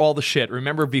Before All the Shit.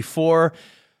 Remember before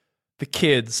the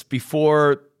kids,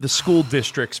 before the school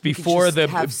districts, before the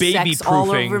baby proofing.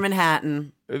 All over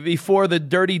Manhattan. Before the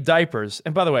dirty diapers.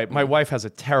 And by the way, my wife has a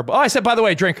terrible... Oh, I said, by the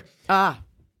way, drink.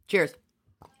 Cheers.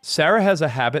 Sarah has a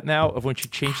habit now of when she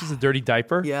changes the dirty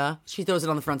diaper. Yeah. She throws it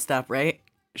on the front step, right?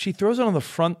 She throws it on the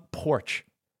front porch.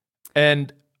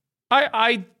 And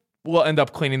I will end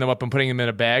up cleaning them up and putting them in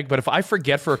a bag. But if I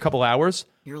forget for a couple hours,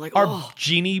 you're like, our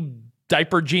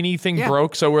diaper genie thing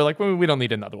broke. So we're like, well, we don't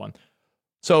need another one.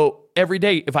 So every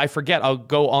day, if I forget, I'll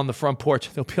go on the front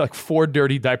porch. There'll be like 4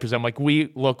 dirty diapers. I'm like,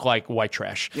 we look like white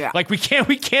trash. Yeah. Like we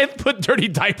can't put dirty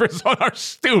diapers on our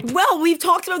stoop. Well, we've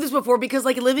talked about this before because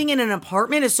like living in an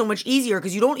apartment is so much easier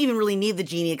because you don't even really need the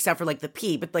genie except for like the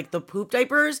pee. But like the poop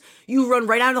diapers, you run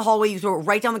right out of the hallway, you throw it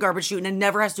right down the garbage chute, and it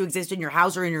never has to exist in your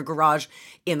house or in your garage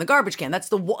in the garbage can.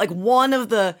 That's one of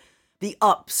the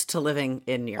ups to living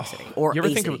in New York City. Or you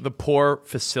ever think of the poor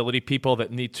facility people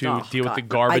that need to deal with the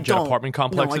garbage at apartment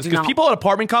complexes? Because people at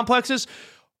apartment complexes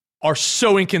are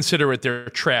so inconsiderate, they're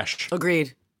trash.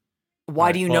 Agreed.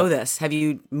 Why do you know this? Have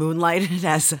you moonlighted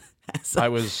as I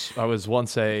was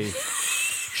once a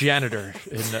janitor.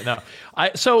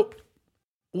 So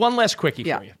one last quickie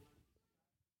for you.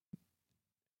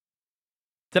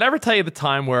 Did I ever tell you the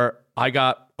time where I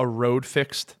got a road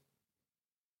fixed?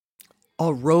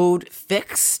 A road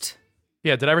fixed?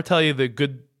 Yeah, did I ever tell you the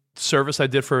good service I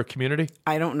did for a community?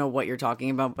 I don't know what you're talking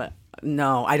about, but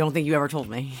no, I don't think you ever told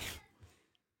me.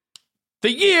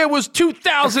 The year was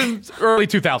 2000, early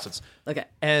 2000s. Okay.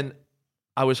 And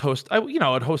I was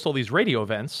I'd host all these radio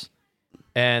events,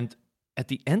 and at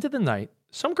the end of the night,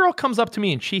 some girl comes up to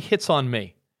me and she hits on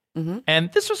me. Mm-hmm.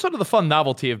 And this was sort of the fun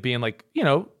novelty of being like,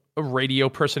 a radio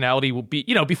personality will be,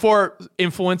 before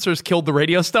influencers killed the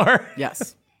radio star.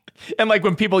 Yes. And like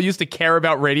when people used to care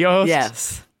about radio hosts.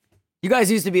 Yes. You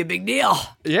guys used to be a big deal.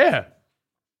 Yeah.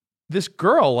 This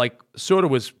girl like sort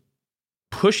of was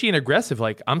pushy and aggressive,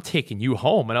 like, I'm taking you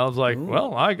home. And I was like,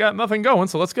 well, I got nothing going,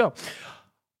 so let's go.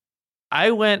 I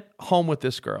went home with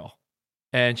this girl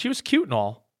and she was cute and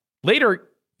all. Later,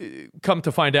 come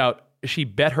to find out, she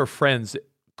bet her friends,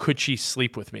 could she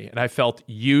sleep with me? And I felt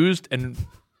used and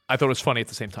I thought it was funny at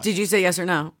the same time. Did you say yes or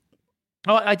no?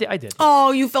 Oh, I did.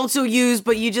 Oh, you felt so used,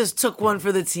 but you just took one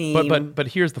for the team. But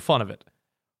here's the fun of it.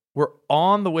 We're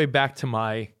on the way back to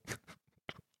my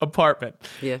apartment.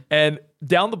 Yeah. And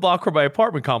down the block from my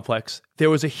apartment complex, there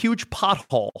was a huge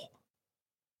pothole.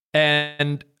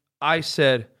 And I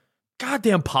said,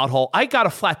 goddamn pothole. I got a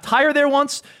flat tire there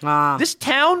once. This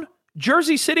town,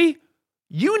 Jersey City,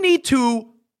 you need to...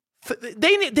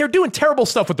 They're doing terrible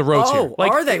stuff with the roads here. Oh,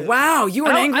 are they? Wow, you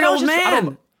were an angry old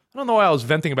man. I don't know why I was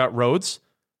venting about roads,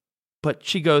 but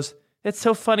she goes, it's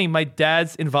so funny. My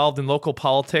dad's involved in local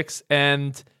politics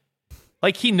and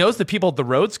like he knows the people at the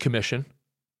roads commission.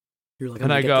 You're like,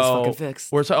 and I go, this fucking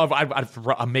fixed.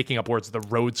 I'm making up words. The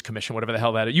roads commission, whatever the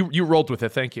hell that is. You rolled with it.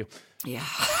 Thank you. Yeah.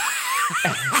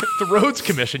 The roads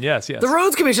commission. Yes. The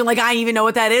roads commission. Like I even know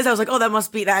what that is. I was like, oh, that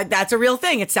must be that's a real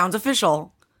thing. It sounds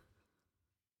official.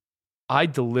 I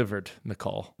delivered,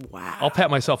 Nicole. Wow. I'll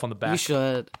pat myself on the back. You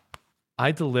should.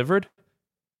 I delivered.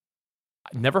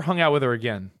 I never hung out with her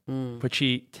again, but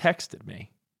she texted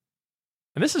me.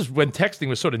 And this is when texting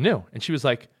was sort of new. And she was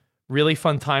like, really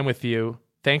fun time with you.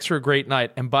 Thanks for a great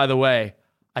night. And by the way,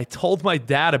 I told my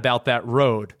dad about that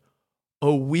road.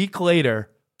 A week later,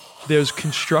 there's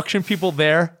construction people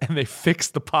there and they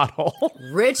fixed the pothole.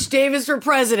 Rich Davis for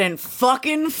president,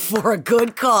 fucking for a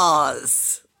good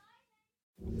cause.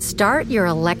 Start your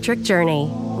electric journey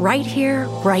right here,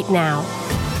 right now.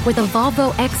 With a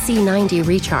Volvo XC90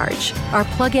 Recharge, our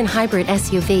plug-in hybrid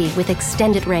SUV with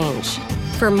extended range.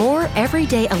 For more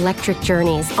everyday electric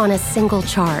journeys on a single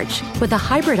charge, with a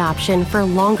hybrid option for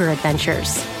longer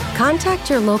adventures. Contact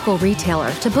your local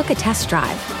retailer to book a test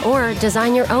drive or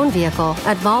design your own vehicle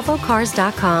at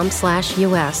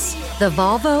volvocars.com/US. The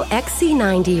Volvo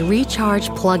XC90 Recharge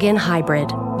plug-in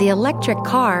hybrid, the electric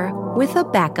car with a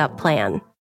backup plan.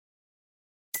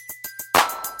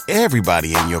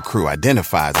 Everybody in your crew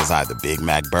identifies as either Big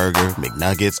Mac Burger,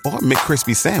 McNuggets, or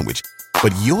McCrispy Sandwich.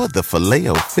 But you're the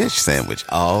Filet-O-Fish Sandwich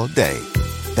all day.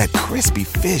 That crispy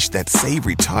fish, that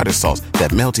savory tartar sauce,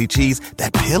 that melty cheese,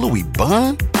 that pillowy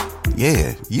bun.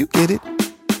 Yeah, you get it.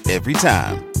 Every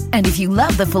time. And if you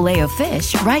love the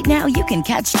Filet-O-Fish, right now you can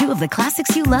catch 2 of the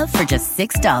classics you love for just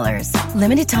 $6.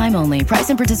 Limited time only. Price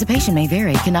and participation may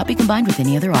vary. Cannot be combined with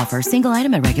any other offer. Single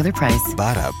item at regular price.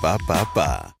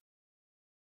 Ba-da-ba-ba-ba.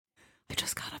 I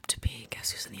just got up to pee.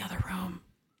 Guess who's in the other room?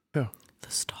 Who?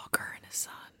 The stalker and his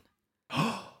son.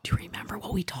 Do you remember what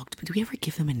we talked, did we ever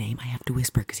give him a name? I have to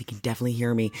whisper because he can definitely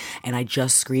hear me. And I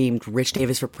just screamed, Rich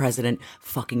Davis for president,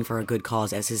 fucking for a good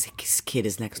cause, as his kid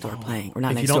is next door playing. Or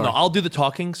not If next you don't door. know, I'll do the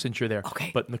talking since you're there.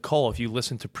 Okay. But Nicole, if you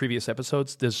listen to previous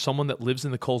episodes, there's someone that lives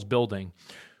in Nicole's building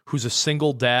who's a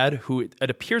single dad who it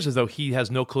appears as though he has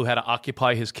no clue how to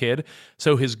occupy his kid.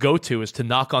 So his go-to is to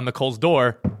knock on Nicole's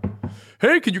door.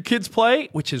 Hey, can your kids play?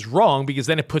 Which is wrong because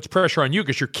then it puts pressure on you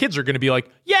because your kids are going to be like,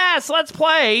 yes, let's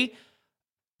play.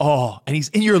 Oh, and he's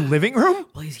in your living room?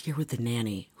 Well, he's here with the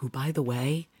nanny, who, by the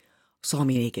way, saw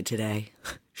me naked today.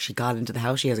 She got into the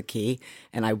house. She has a key.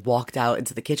 And I walked out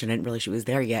into the kitchen. I didn't realize she was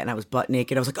there yet. And I was butt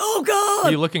naked. I was like, oh, God.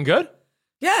 Are you looking good?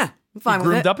 Yeah. I'm fine with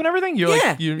Groomed it. up and everything? You're Yeah.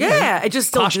 like, you Yeah. I just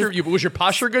still posture. Was your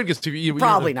posture good?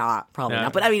 Probably not. Probably Yeah.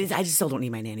 not. But I mean, I just still don't need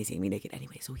my nanny seeing me naked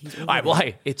anyway. So he's All right. Well,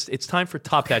 hey, it's time for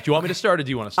Top That. Do you want me to start or do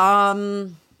you want to start?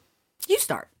 You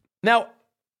start. Now,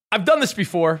 I've done this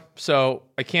before, so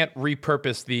I can't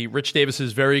repurpose the Rich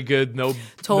Davis's very good, no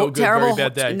good, terrible, very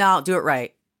bad day. No, do it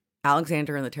right.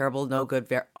 Alexander and the terrible, no good,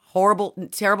 horrible,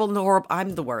 terrible, no horrible.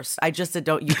 I'm the worst. I just said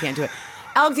don't. You can't do it.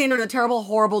 Alexander and the terrible,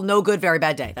 horrible, no good, very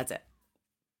bad day. That's it.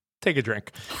 Take a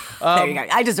drink. There you go.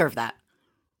 I deserve that.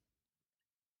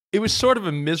 It was sort of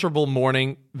a miserable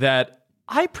morning that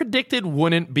I predicted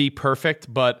wouldn't be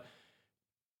perfect, but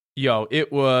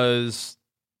it was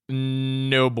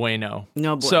no bueno.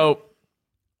 No bueno. So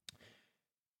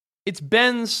it's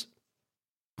Ben's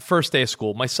first day of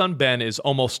school. My son Ben is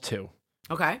almost 2.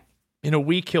 Okay. In a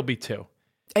week, he'll be 2.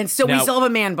 And so we Now- still have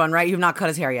a man bun, right? You've not cut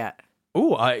his hair yet.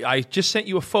 Ooh, I just sent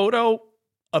you a photo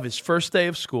of his first day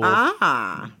of school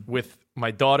with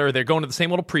my daughter. They're going to the same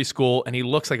little preschool, and he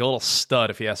looks like a little stud,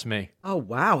 if you ask me. Oh,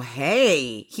 wow.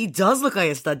 Hey, he does look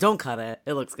like a stud. Don't cut it.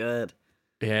 It looks good.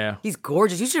 Yeah. He's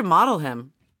gorgeous. You should model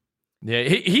him. Yeah,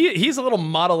 he's a little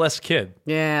model-esque kid.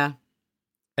 Yeah.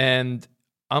 And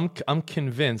I'm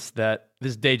convinced that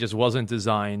this day just wasn't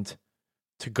designed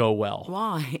to go well.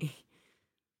 Why?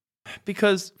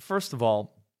 Because, first of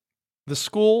all, the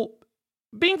school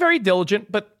being very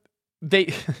diligent, but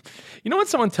they, when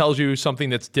someone tells you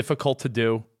something that's difficult to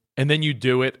do, and then you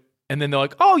do it, and then they're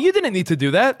like, oh, you didn't need to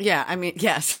do that. Yeah, I mean,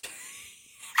 yes.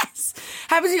 Yes.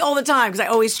 Happens to me all the time because I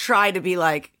always try to be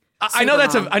like, I know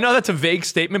that's a vague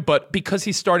statement, but because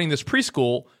he's starting this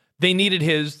preschool, they needed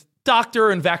his doctor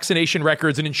and vaccination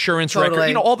records and insurance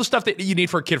record, all the stuff that you need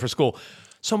for a kid for school.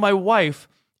 So my wife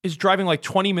is driving like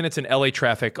 20 minutes in LA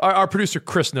traffic. Our producer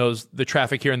Chris knows the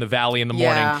traffic here in the Valley in the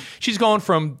morning. She's going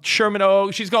from Sherman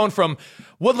Oaks, she's going from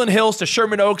Woodland Hills to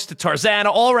Sherman Oaks to Tarzana,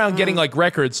 all around getting like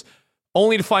records,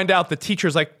 only to find out the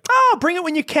teacher's like, oh, bring it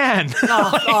when you can.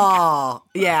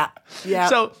 Yeah.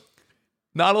 So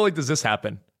not only does this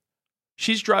happen,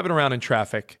 she's driving around in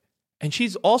traffic, and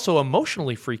she's also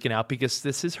emotionally freaking out because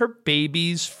this is her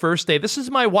baby's first day. This is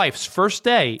my wife's first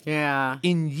day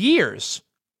in years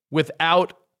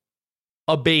without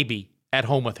a baby at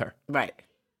home with her. Right.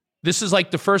 This is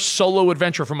like the first solo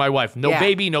adventure for my wife. No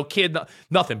baby, no kid,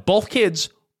 nothing. Both kids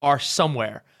are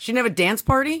somewhere. She didn't have a dance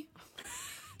party?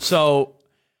 So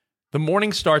the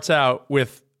morning starts out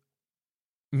with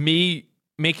me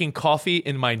making coffee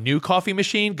in my new coffee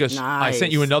machine because I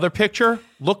sent you another picture.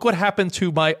 Look what happened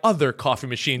to my other coffee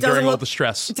machine during all the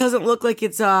stress. It doesn't look like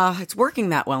it's working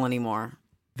that well anymore.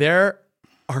 There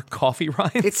are coffee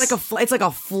rinds. It's like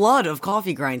a flood of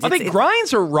coffee grinds. Are they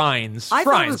grinds or rinds? I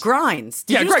thought it was grinds.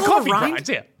 Yeah, right. Coffee grinds.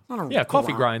 Yeah,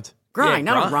 coffee grind. Grind,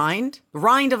 Yeah, not a rind.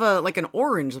 Rind of an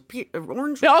orange.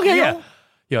 Orange. Yeah, okay, peel?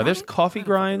 Yeah, there's coffee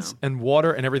grinds and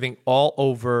water and everything all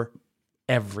over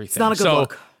everything. It's not a good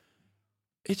look.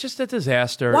 It's just a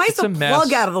disaster. Why is it's the a mess.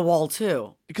 plug out of the wall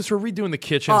too? Because we're redoing the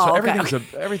kitchen, Oh, so okay,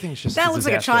 everything's just that a looks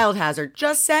like a disaster. child hazard.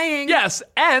 Just saying. Yes,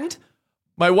 and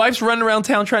my wife's running around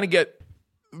town trying to get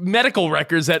medical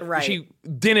records that she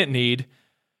didn't need.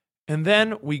 And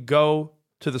then we go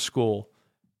to the school,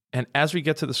 and as we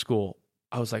get to the school,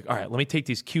 I was like, all right, let me take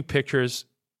these cute pictures.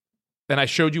 Then I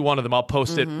showed you one of them. I'll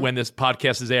post it when this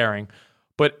podcast is airing.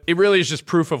 But it really is just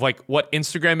proof of like what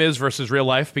Instagram is versus real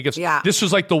life because this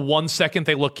was like the 1 second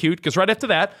they look cute because right after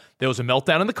that, there was a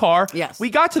meltdown in the car. Yes. We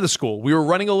got to the school. We were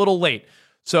running a little late.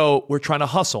 So we're trying to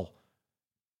hustle.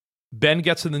 Ben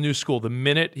gets to the new school. The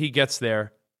minute he gets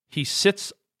there, he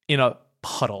sits in a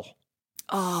puddle.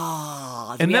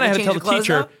 Oh. And then I had to tell the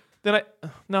teacher.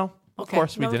 No, of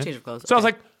course we change didn't. of clothes. So I was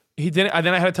like, he didn't. And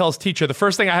then I had to tell his teacher. The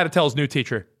first thing I had to tell his new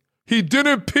teacher, he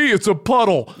didn't pee. It's a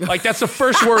puddle. Like that's the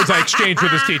first words I exchanged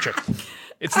with his teacher.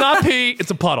 It's not pee.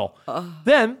 It's a puddle.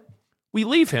 Then we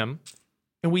leave him,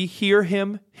 and we hear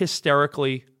him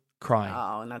hysterically crying.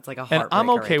 Oh, and that's like a heartbreaker. And I'm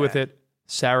okay with it.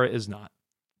 Sarah is not.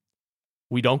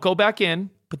 We don't go back in.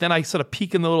 But then I sort of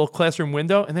peek in the little classroom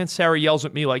window, and then Sarah yells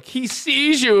at me like, he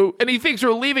sees you, and he thinks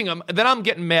we're leaving him. And then I'm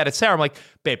getting mad at Sarah. I'm like,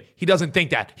 babe, he doesn't think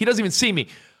that. He doesn't even see me.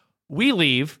 We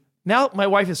leave. Now my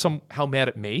wife is somehow mad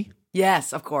at me.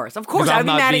 Yes, of course. Of course, I would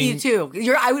be mad at you too.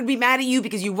 I would be mad at you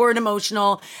because you weren't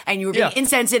emotional and you were being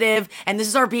insensitive. And this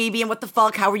is our baby. And what the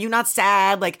fuck? How are you not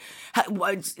sad? Like,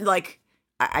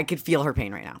 I could feel her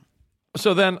pain right now.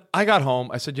 So then I got home.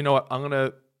 I said, you know what? I'm going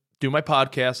to do my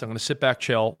podcast. I'm going to sit back,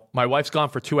 chill. My wife's gone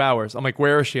for 2 hours. I'm like,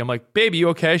 where is she? I'm like, baby, you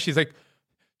okay? She's like,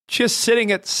 just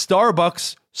sitting at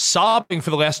Starbucks sobbing for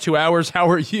the last 2 hours. How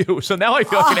are you? So now I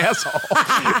feel like an asshole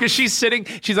because she's sitting.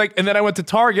 She's like, and then I went to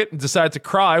Target and decided to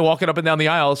cry walking up and down the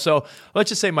aisle. So let's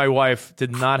just say my wife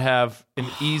did not have an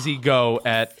easy go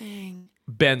at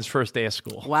Ben's first day of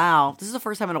school. Wow. This is the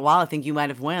first time in a while I think you might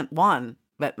have won,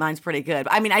 but mine's pretty good.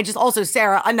 I mean,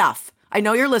 Sarah, enough. I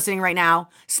know you're listening right now.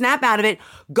 Snap out of it.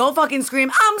 Go fucking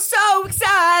scream, I'm so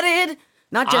excited.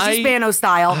 Not Jesse Spano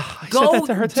style. Go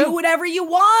do whatever you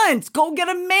want. Go get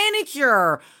a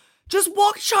manicure. Just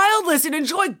walk childless and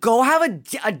enjoy. Go have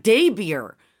a day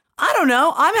beer. I don't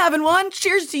know. I'm having one.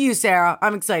 Cheers to you, Sarah.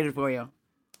 I'm excited for you.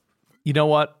 You know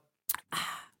what?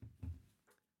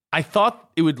 I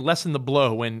thought it would lessen the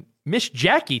blow when Miss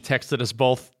Jackie texted us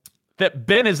both that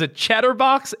Ben is a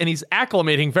chatterbox and he's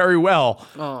acclimating very well.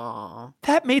 Aww.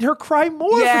 That made her cry more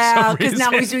for some reason. Yeah, because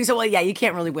now he's doing so well. Yeah, you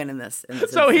can't really win in this. So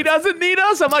instance. he doesn't need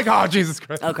us? I'm like, oh, Jesus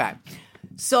Christ. Okay.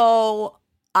 So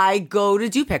I go to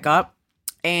do pickup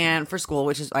and for school,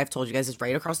 which is, I've told you guys, is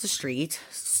right across the street.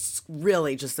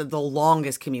 Really just the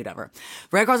longest commute ever.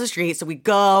 Right across the street. So we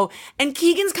go and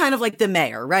Keegan's kind of like the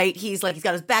mayor, right? He's like, he's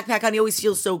got his backpack on. He always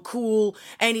feels so cool.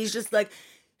 And he's just like,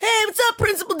 hey, what's up,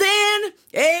 Principal Dan?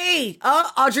 Hey,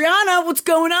 Adriana, what's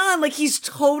going on? Like, he's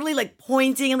totally, like,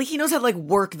 pointing, and, like, he knows how to, like,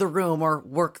 work the room or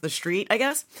work the street, I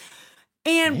guess.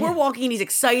 And we're walking, and he's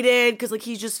excited, because, like,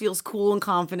 he just feels cool and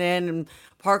confident, and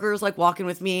Parker's, like, walking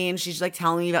with me, and she's, like,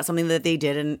 telling me about something that they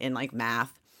did in like,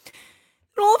 math.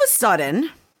 And all of a sudden,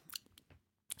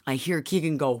 I hear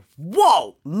Keegan go,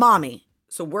 whoa, Mommy.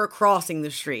 So we're crossing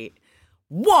the street.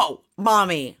 Whoa,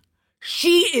 Mommy.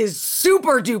 She is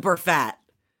super duper fat.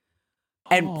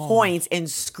 And points and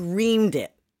screamed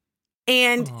it.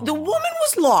 And the woman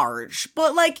was large,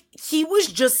 but like he was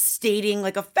just stating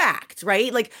like a fact,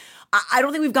 right? Like I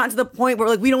don't think we've gotten to the point where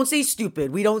like we don't say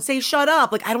stupid, we don't say shut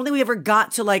up. Like I don't think we ever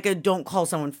got to like a don't call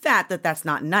someone fat, that's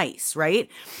not nice, right?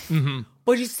 Mm-hmm.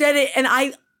 But she said it, and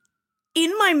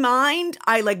in my mind,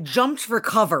 I like jumped for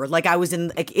cover, like I was in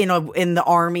the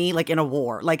army, like in a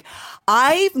war. Like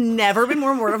I've never been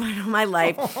more mortified in my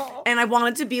life, and I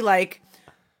wanted to be like.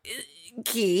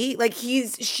 Key, like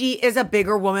she is a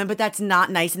bigger woman, but that's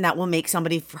not nice, and that will make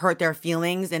somebody hurt their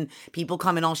feelings, and people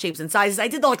come in all shapes and sizes. I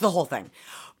did like the whole thing,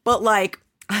 but like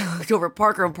I looked over at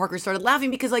Parker, and Parker started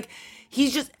laughing because like she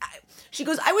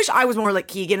goes, I wish I was more like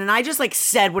Keegan, and I just like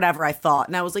said whatever I thought,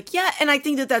 and I was like, yeah, and I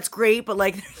think that's great, but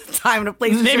like there's a time and a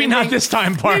place. Maybe not this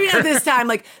time, Parker. Maybe not this time.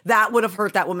 Like that would have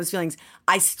hurt that woman's feelings.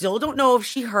 I still don't know if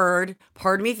she heard.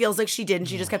 Part of me feels like she did, and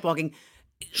she just kept walking.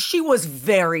 She was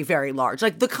very, very large.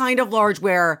 Like the kind of large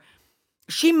where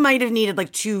she might have needed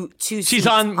like two seats. She's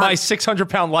on my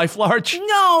 600-pound life large?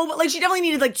 No, but like she definitely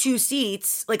needed like 2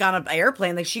 seats, like on an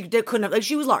airplane. Like she couldn't have, like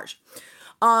she was large.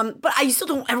 But I still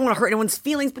don't ever want to hurt anyone's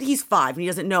feelings, but he's 5 and he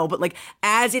doesn't know. But like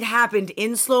as it happened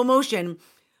in slow motion,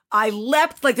 I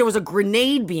leapt like there was a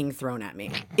grenade being thrown at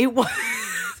me. It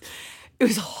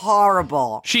was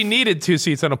horrible. She needed 2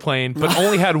 seats on a plane, but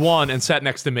only had 1 and sat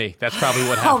next to me. That's probably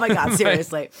what happened. Oh my God,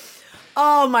 seriously.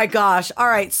 Oh my gosh. All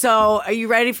right. So are you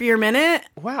ready for your minute?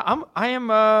 Wow. I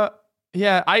am,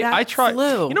 I try.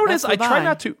 Flew. You know what it is? I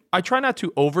try not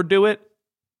to overdo it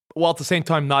while at the same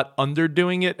time not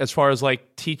underdoing it as far as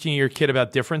like teaching your kid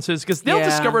about differences, because they'll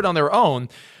discover it on their own.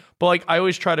 But like, I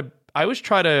always try to,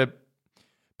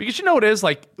 because you know what it is,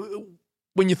 like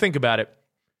when you think about it,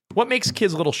 what makes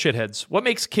kids little shitheads? What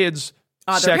makes kids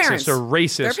sexist or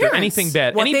racist or anything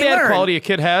bad? Any bad quality a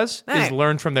kid has is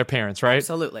learned from their parents, right?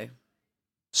 Absolutely.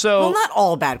 So, well, not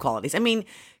all bad qualities. I mean,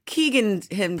 Keegan,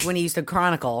 him when he used to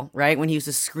chronicle, right? When he used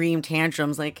to scream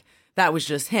tantrums, like that was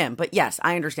just him. But yes,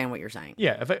 I understand what you're saying.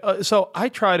 Yeah. So I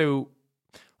try to,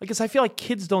 like, because I feel like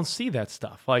kids don't see that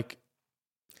stuff. Like,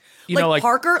 you know, like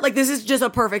Parker, like this is just a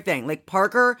perfect thing. Like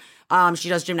Parker, she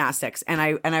does gymnastics, and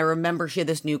I remember she had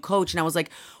this new coach, and I was like,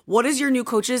 "What is your new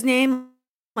coach's name?"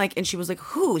 Like, and she was like,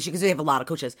 "Who?" Because they have a lot of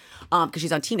coaches, because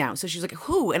she's on team now. So she's like,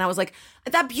 "Who?" And I was like,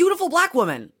 "That beautiful black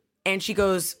woman." And she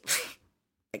goes,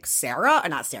 "Like Sarah, or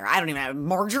not Sarah? I don't even know.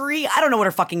 Marjorie? I don't know what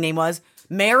her fucking name was.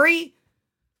 Mary,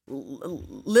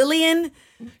 Lillian.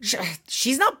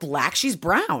 She's not black. She's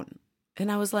brown."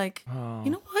 And I was like,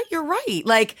 you know what? You're right.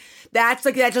 Like, that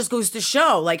just goes to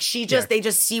show. Like, they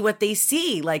just see what they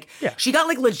see. Like, she got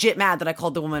like legit mad that I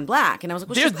called the woman black. And I was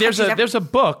like, well, there's a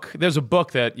book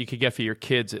that you could get for your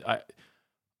kids.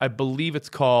 I believe it's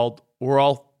called We're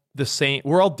All the Same.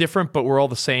 We're all different, but we're all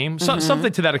the same.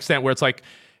 Something to that extent where it's like,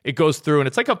 it goes through and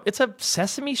it's a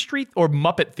Sesame Street or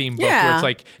Muppet theme book where it's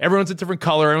like everyone's a different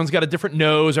color, everyone's got a different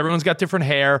nose, everyone's got different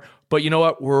hair, but you know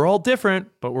what? We're all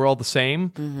different, but we're all the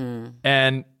same.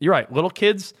 And you're right, little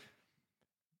kids,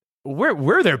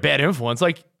 we're their bad influence.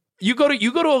 Like you go to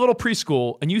a little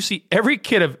preschool and you see every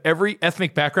kid of every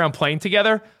ethnic background playing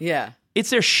together. Yeah. It's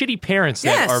their shitty parents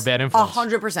that are bad influence.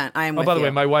 100%. I am with you. By the way,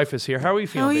 my wife is here. How are you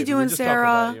feeling, How are you baby? doing, We're just talking Sarah?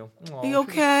 about you. Aw, Are you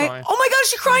okay? fine. Oh my God,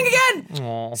 she's crying again.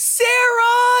 Aw.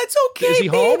 Sarah, it's okay, Is he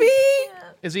home? baby.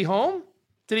 Is he home?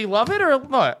 Did he love it or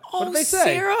what? What did they say?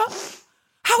 Sarah,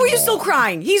 how are you still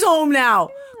crying? He's home now.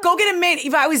 Go get him, man.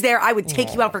 If I was there, I would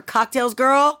take you out for cocktails,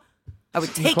 girl. I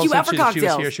would take you out for cocktails. She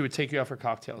was here. She would take you out for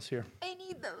cocktails here. I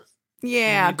need those.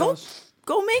 Yeah, go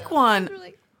make one.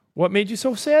 What made you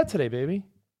so sad today, baby?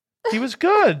 He was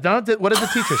good. What did the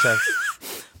teacher say?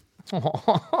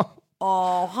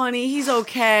 Oh, honey, he's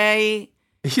okay.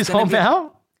 He's home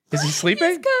now? Is he sleeping?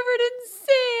 He's covered in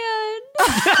sand.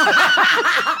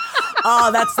 Oh,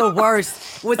 that's the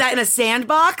worst. Was that in a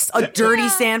sandbox? A dirty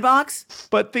sandbox?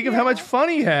 But think of how much fun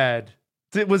he had.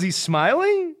 Was he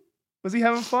smiling? Was he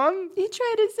having fun? He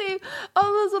tried to save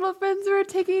all those little friends who were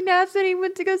taking naps, and he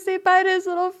went to go say bye to his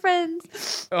little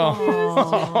friends.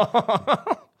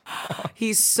 Oh.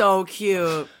 He's so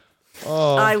cute.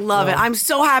 Oh, I love it. I'm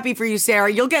so happy for you, Sarah.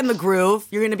 You'll get in the groove.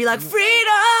 You're going to be like,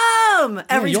 freedom!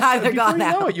 Every time they're gone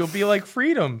out. You'll be like,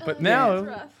 freedom. But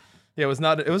now, it was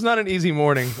not an easy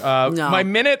morning. No. My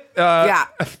minute, how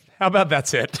about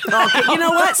that's it? Okay, you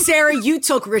know what, Sarah? You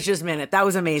took Rich's minute. That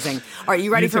was amazing. All right,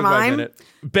 you ready for mine?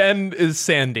 Ben is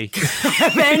Sandy.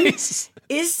 Ben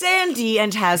is Sandy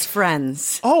and has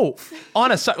friends. Oh,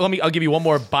 on a side, I'll give you one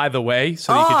more by the way,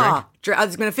 so you can drink. I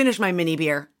was going to finish my mini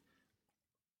beer.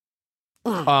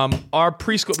 Our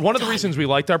preschool, one of the reasons we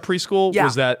liked our preschool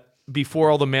was that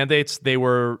before all the mandates, they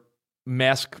were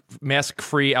mask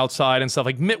free outside and stuff.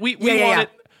 Like we wanted.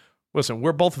 Listen,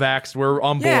 we're both vaxxed. We're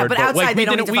on board. Yeah, but outside like, they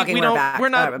don't need to fucking wear back.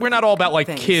 We're not all about like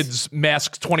things. kids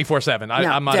masks 24/7.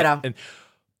 I'm not.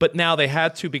 But now they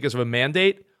had to because of a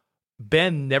mandate.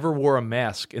 Ben never wore a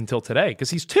mask until today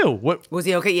because he's 2. What was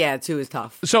he okay? Yeah, 2 is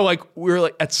tough. So like we were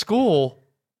like at school.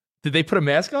 Did they put a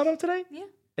mask on him today? Yeah.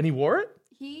 And he wore it?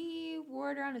 He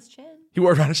wore it around his chin. He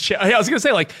wore it around his chin. I was going to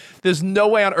say, like, there's no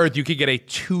way on earth you could get a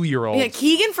 2-year-old. Yeah,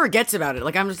 Keegan forgets about it.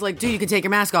 Like, I'm just like, dude, you can take your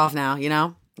mask off now, you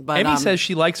know? But Emmy says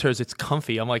she likes hers. It's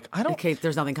comfy. I'm like, I don't. Okay,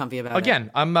 there's nothing comfy about it.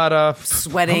 Again, I'm not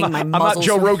sweating. I'm not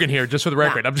Joe Rogan here, just for the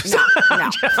record. I'm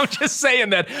just saying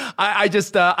that I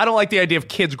don't like the idea of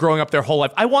kids growing up their whole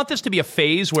life. I want this to be a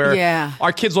phase where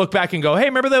our kids look back and go, hey,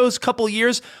 remember those couple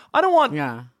years? I don't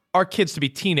want our kids to be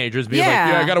teenagers, be like,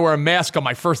 I got to wear a mask on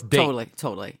my first date.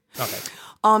 Totally. Okay.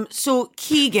 So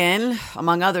Keegan,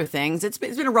 among other things, it's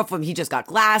been a rough one. He just got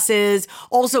glasses.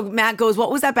 Also, Matt goes, what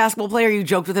was that basketball player you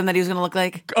joked with him that he was going to look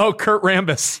like? Oh, Kurt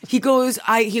Rambis. He goes,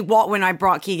 when I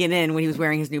brought Keegan in, when he was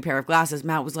wearing his new pair of glasses,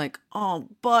 Matt was like, oh,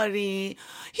 buddy,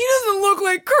 he doesn't look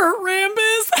like Kurt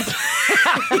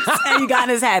Rambis. And he got in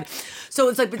his head. So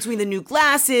it's like between the new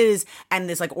glasses and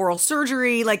this like oral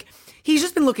surgery, like he's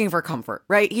just been looking for comfort,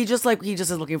 right? He just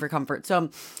is looking for comfort. So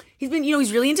he's been,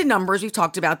 he's really into numbers. We've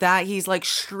talked about that. He's like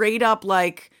straight up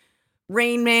like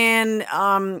Rain Man.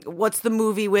 What's the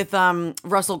movie with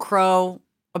Russell Crowe?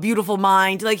 A Beautiful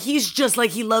Mind. Like he's just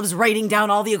like, he loves writing down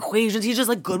all the equations. He's just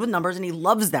like good with numbers and he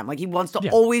loves them. Like he wants to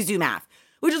always do math,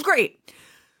 which is great.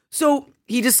 So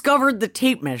he discovered the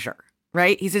tape measure.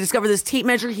 Right? He's discovered this tape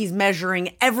measure. He's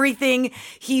measuring everything.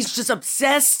 He's just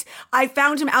obsessed. I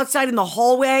found him outside in the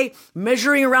hallway,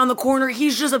 measuring around the corner.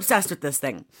 He's just obsessed with this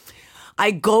thing.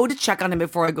 I go to check on him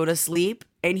before I go to sleep,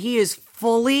 and he is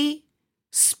fully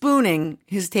spooning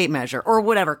his tape measure or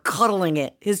whatever, cuddling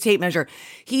it, his tape measure.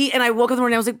 I woke up in the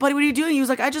morning, I was like, buddy, what are you doing? He was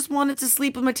like, I just wanted to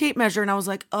sleep with my tape measure. And I was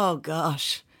like, oh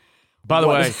gosh. By the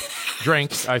way,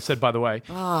 drink. I said, by the way.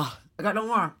 Oh, I got no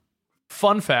more.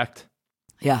 Fun fact.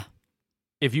 Yeah.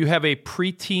 If you have a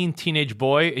preteen teenage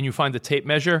boy and you find the tape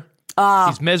measure,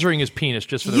 he's measuring his penis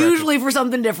just for the usually record. For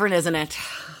something different, isn't it?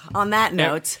 On that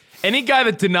note. Any guy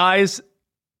that denies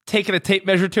taking a tape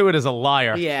measure to it is a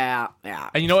liar. Yeah.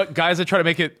 And you know what? Guys that try to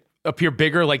make it appear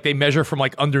bigger, like they measure from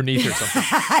like underneath or something.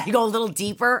 You go a little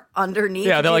deeper underneath.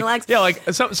 Yeah, they're between like, legs.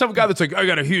 like some guy that's like, I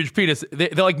got a huge penis. They're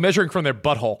like measuring from their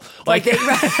butthole, right.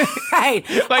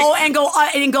 And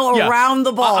go yeah. around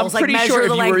the balls. I'm pretty measure sure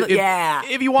the length.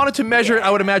 if you wanted to measure it,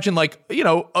 I would imagine like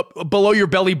below your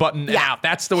belly button and out.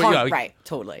 That's the way. Right,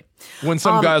 totally. When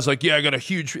some guy's like, I got a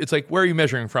huge. It's like, where are you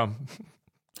measuring from?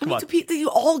 Do you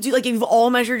all do like if you've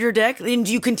all measured your dick? And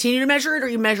do you continue to measure it, or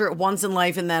you measure it once in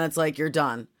life and then it's like you're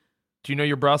done? Do you know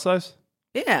your bra size?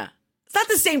 Yeah. It's not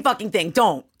the same fucking thing.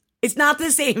 Don't. It's not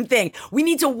the same thing. We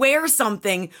need to wear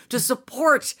something to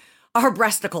support our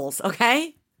breasticles,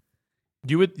 okay?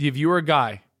 If you were a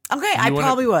guy. Okay, I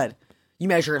probably would. You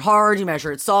measure it hard, you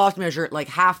measure it soft, you measure it like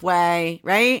halfway,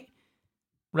 right?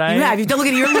 Right. You have. You don't look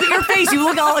at your face. You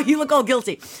look all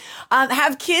guilty.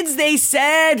 Have kids, they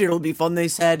said. It'll be fun, they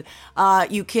said.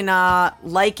 You can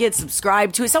like it,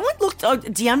 subscribe to it. Someone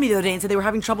DM'd me the other day and said they were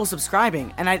having trouble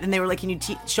subscribing. And they were like, can you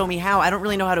show me how? I don't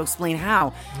really know how to explain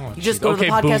how. You just go to the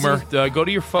podcast. Boomer. Go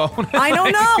to your phone. I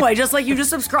don't know. You just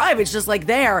subscribe. It's just like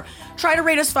there. Try to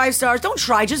rate us 5 stars. Don't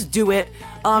try, just do it.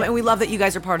 And we love that you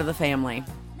guys are part of the family.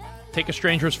 Take a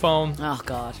stranger's phone. Oh,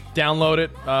 God. Download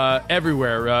it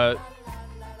everywhere.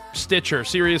 Stitcher,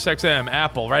 SiriusXM,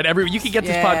 Apple, right? You can get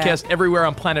this podcast everywhere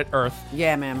on planet Earth.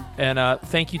 Yeah, man. And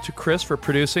thank you to Chris for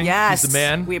producing. Yes. He's the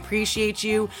man. We appreciate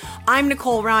you. I'm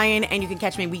Nicole Ryan, and you can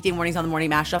catch me weekday mornings on the Morning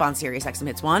Mashup on SiriusXM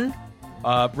Hits 1.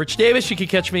 Rich Davis, you can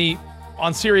catch me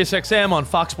on SiriusXM, on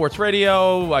Fox Sports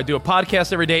Radio. I do a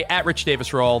podcast every day at Rich Davis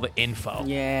for all the info.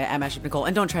 Yeah, at Mashup Nicole.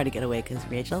 And don't try to get away, because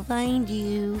Rich will find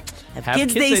you. Have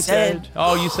kids, they said.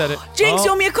 Oh, you said it. Jinx,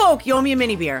 you owe me a Coke. You owe me a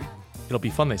mini beer. It'll be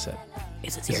fun, they said.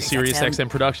 It's a SiriusXM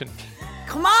production.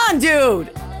 Come on,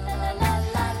 dude.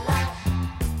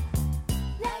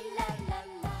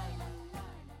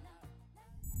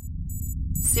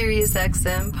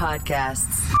 SiriusXM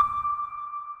podcasts.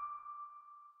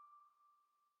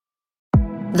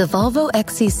 The Volvo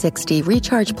XC60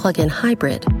 Recharge Plug-in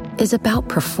Hybrid is about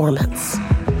performance.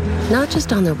 Not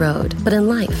just on the road, but in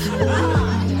life.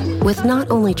 With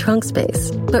not only trunk space,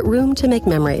 but room to make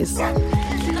memories.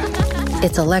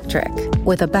 It's electric,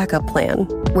 with a backup plan,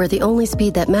 where the only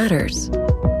speed that matters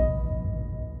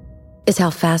is how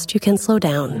fast you can slow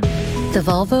down. The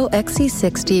Volvo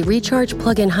XC60 Recharge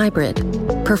Plug-in Hybrid.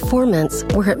 Performance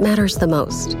where it matters the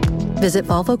most. Visit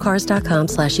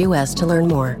volvocars.com/US to learn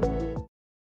more.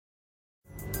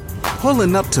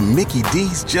 Pulling up to Mickey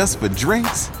D's just for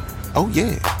drinks? Oh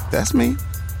yeah, that's me.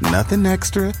 Nothing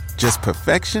extra, just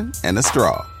perfection and a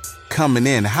straw. Coming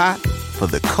in hot for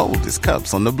the coldest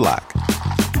cups on the block.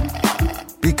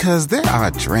 Because there are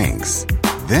drinks.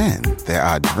 Then there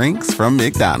are drinks from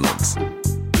McDonald's.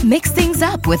 Mix things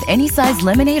up with any size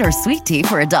lemonade or sweet tea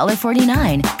for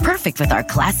 $1.49. Perfect with our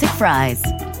classic fries.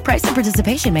 Price and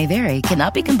participation may vary.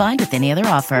 Cannot be combined with any other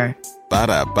offer.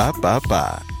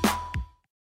 Ba-da-ba-ba-ba.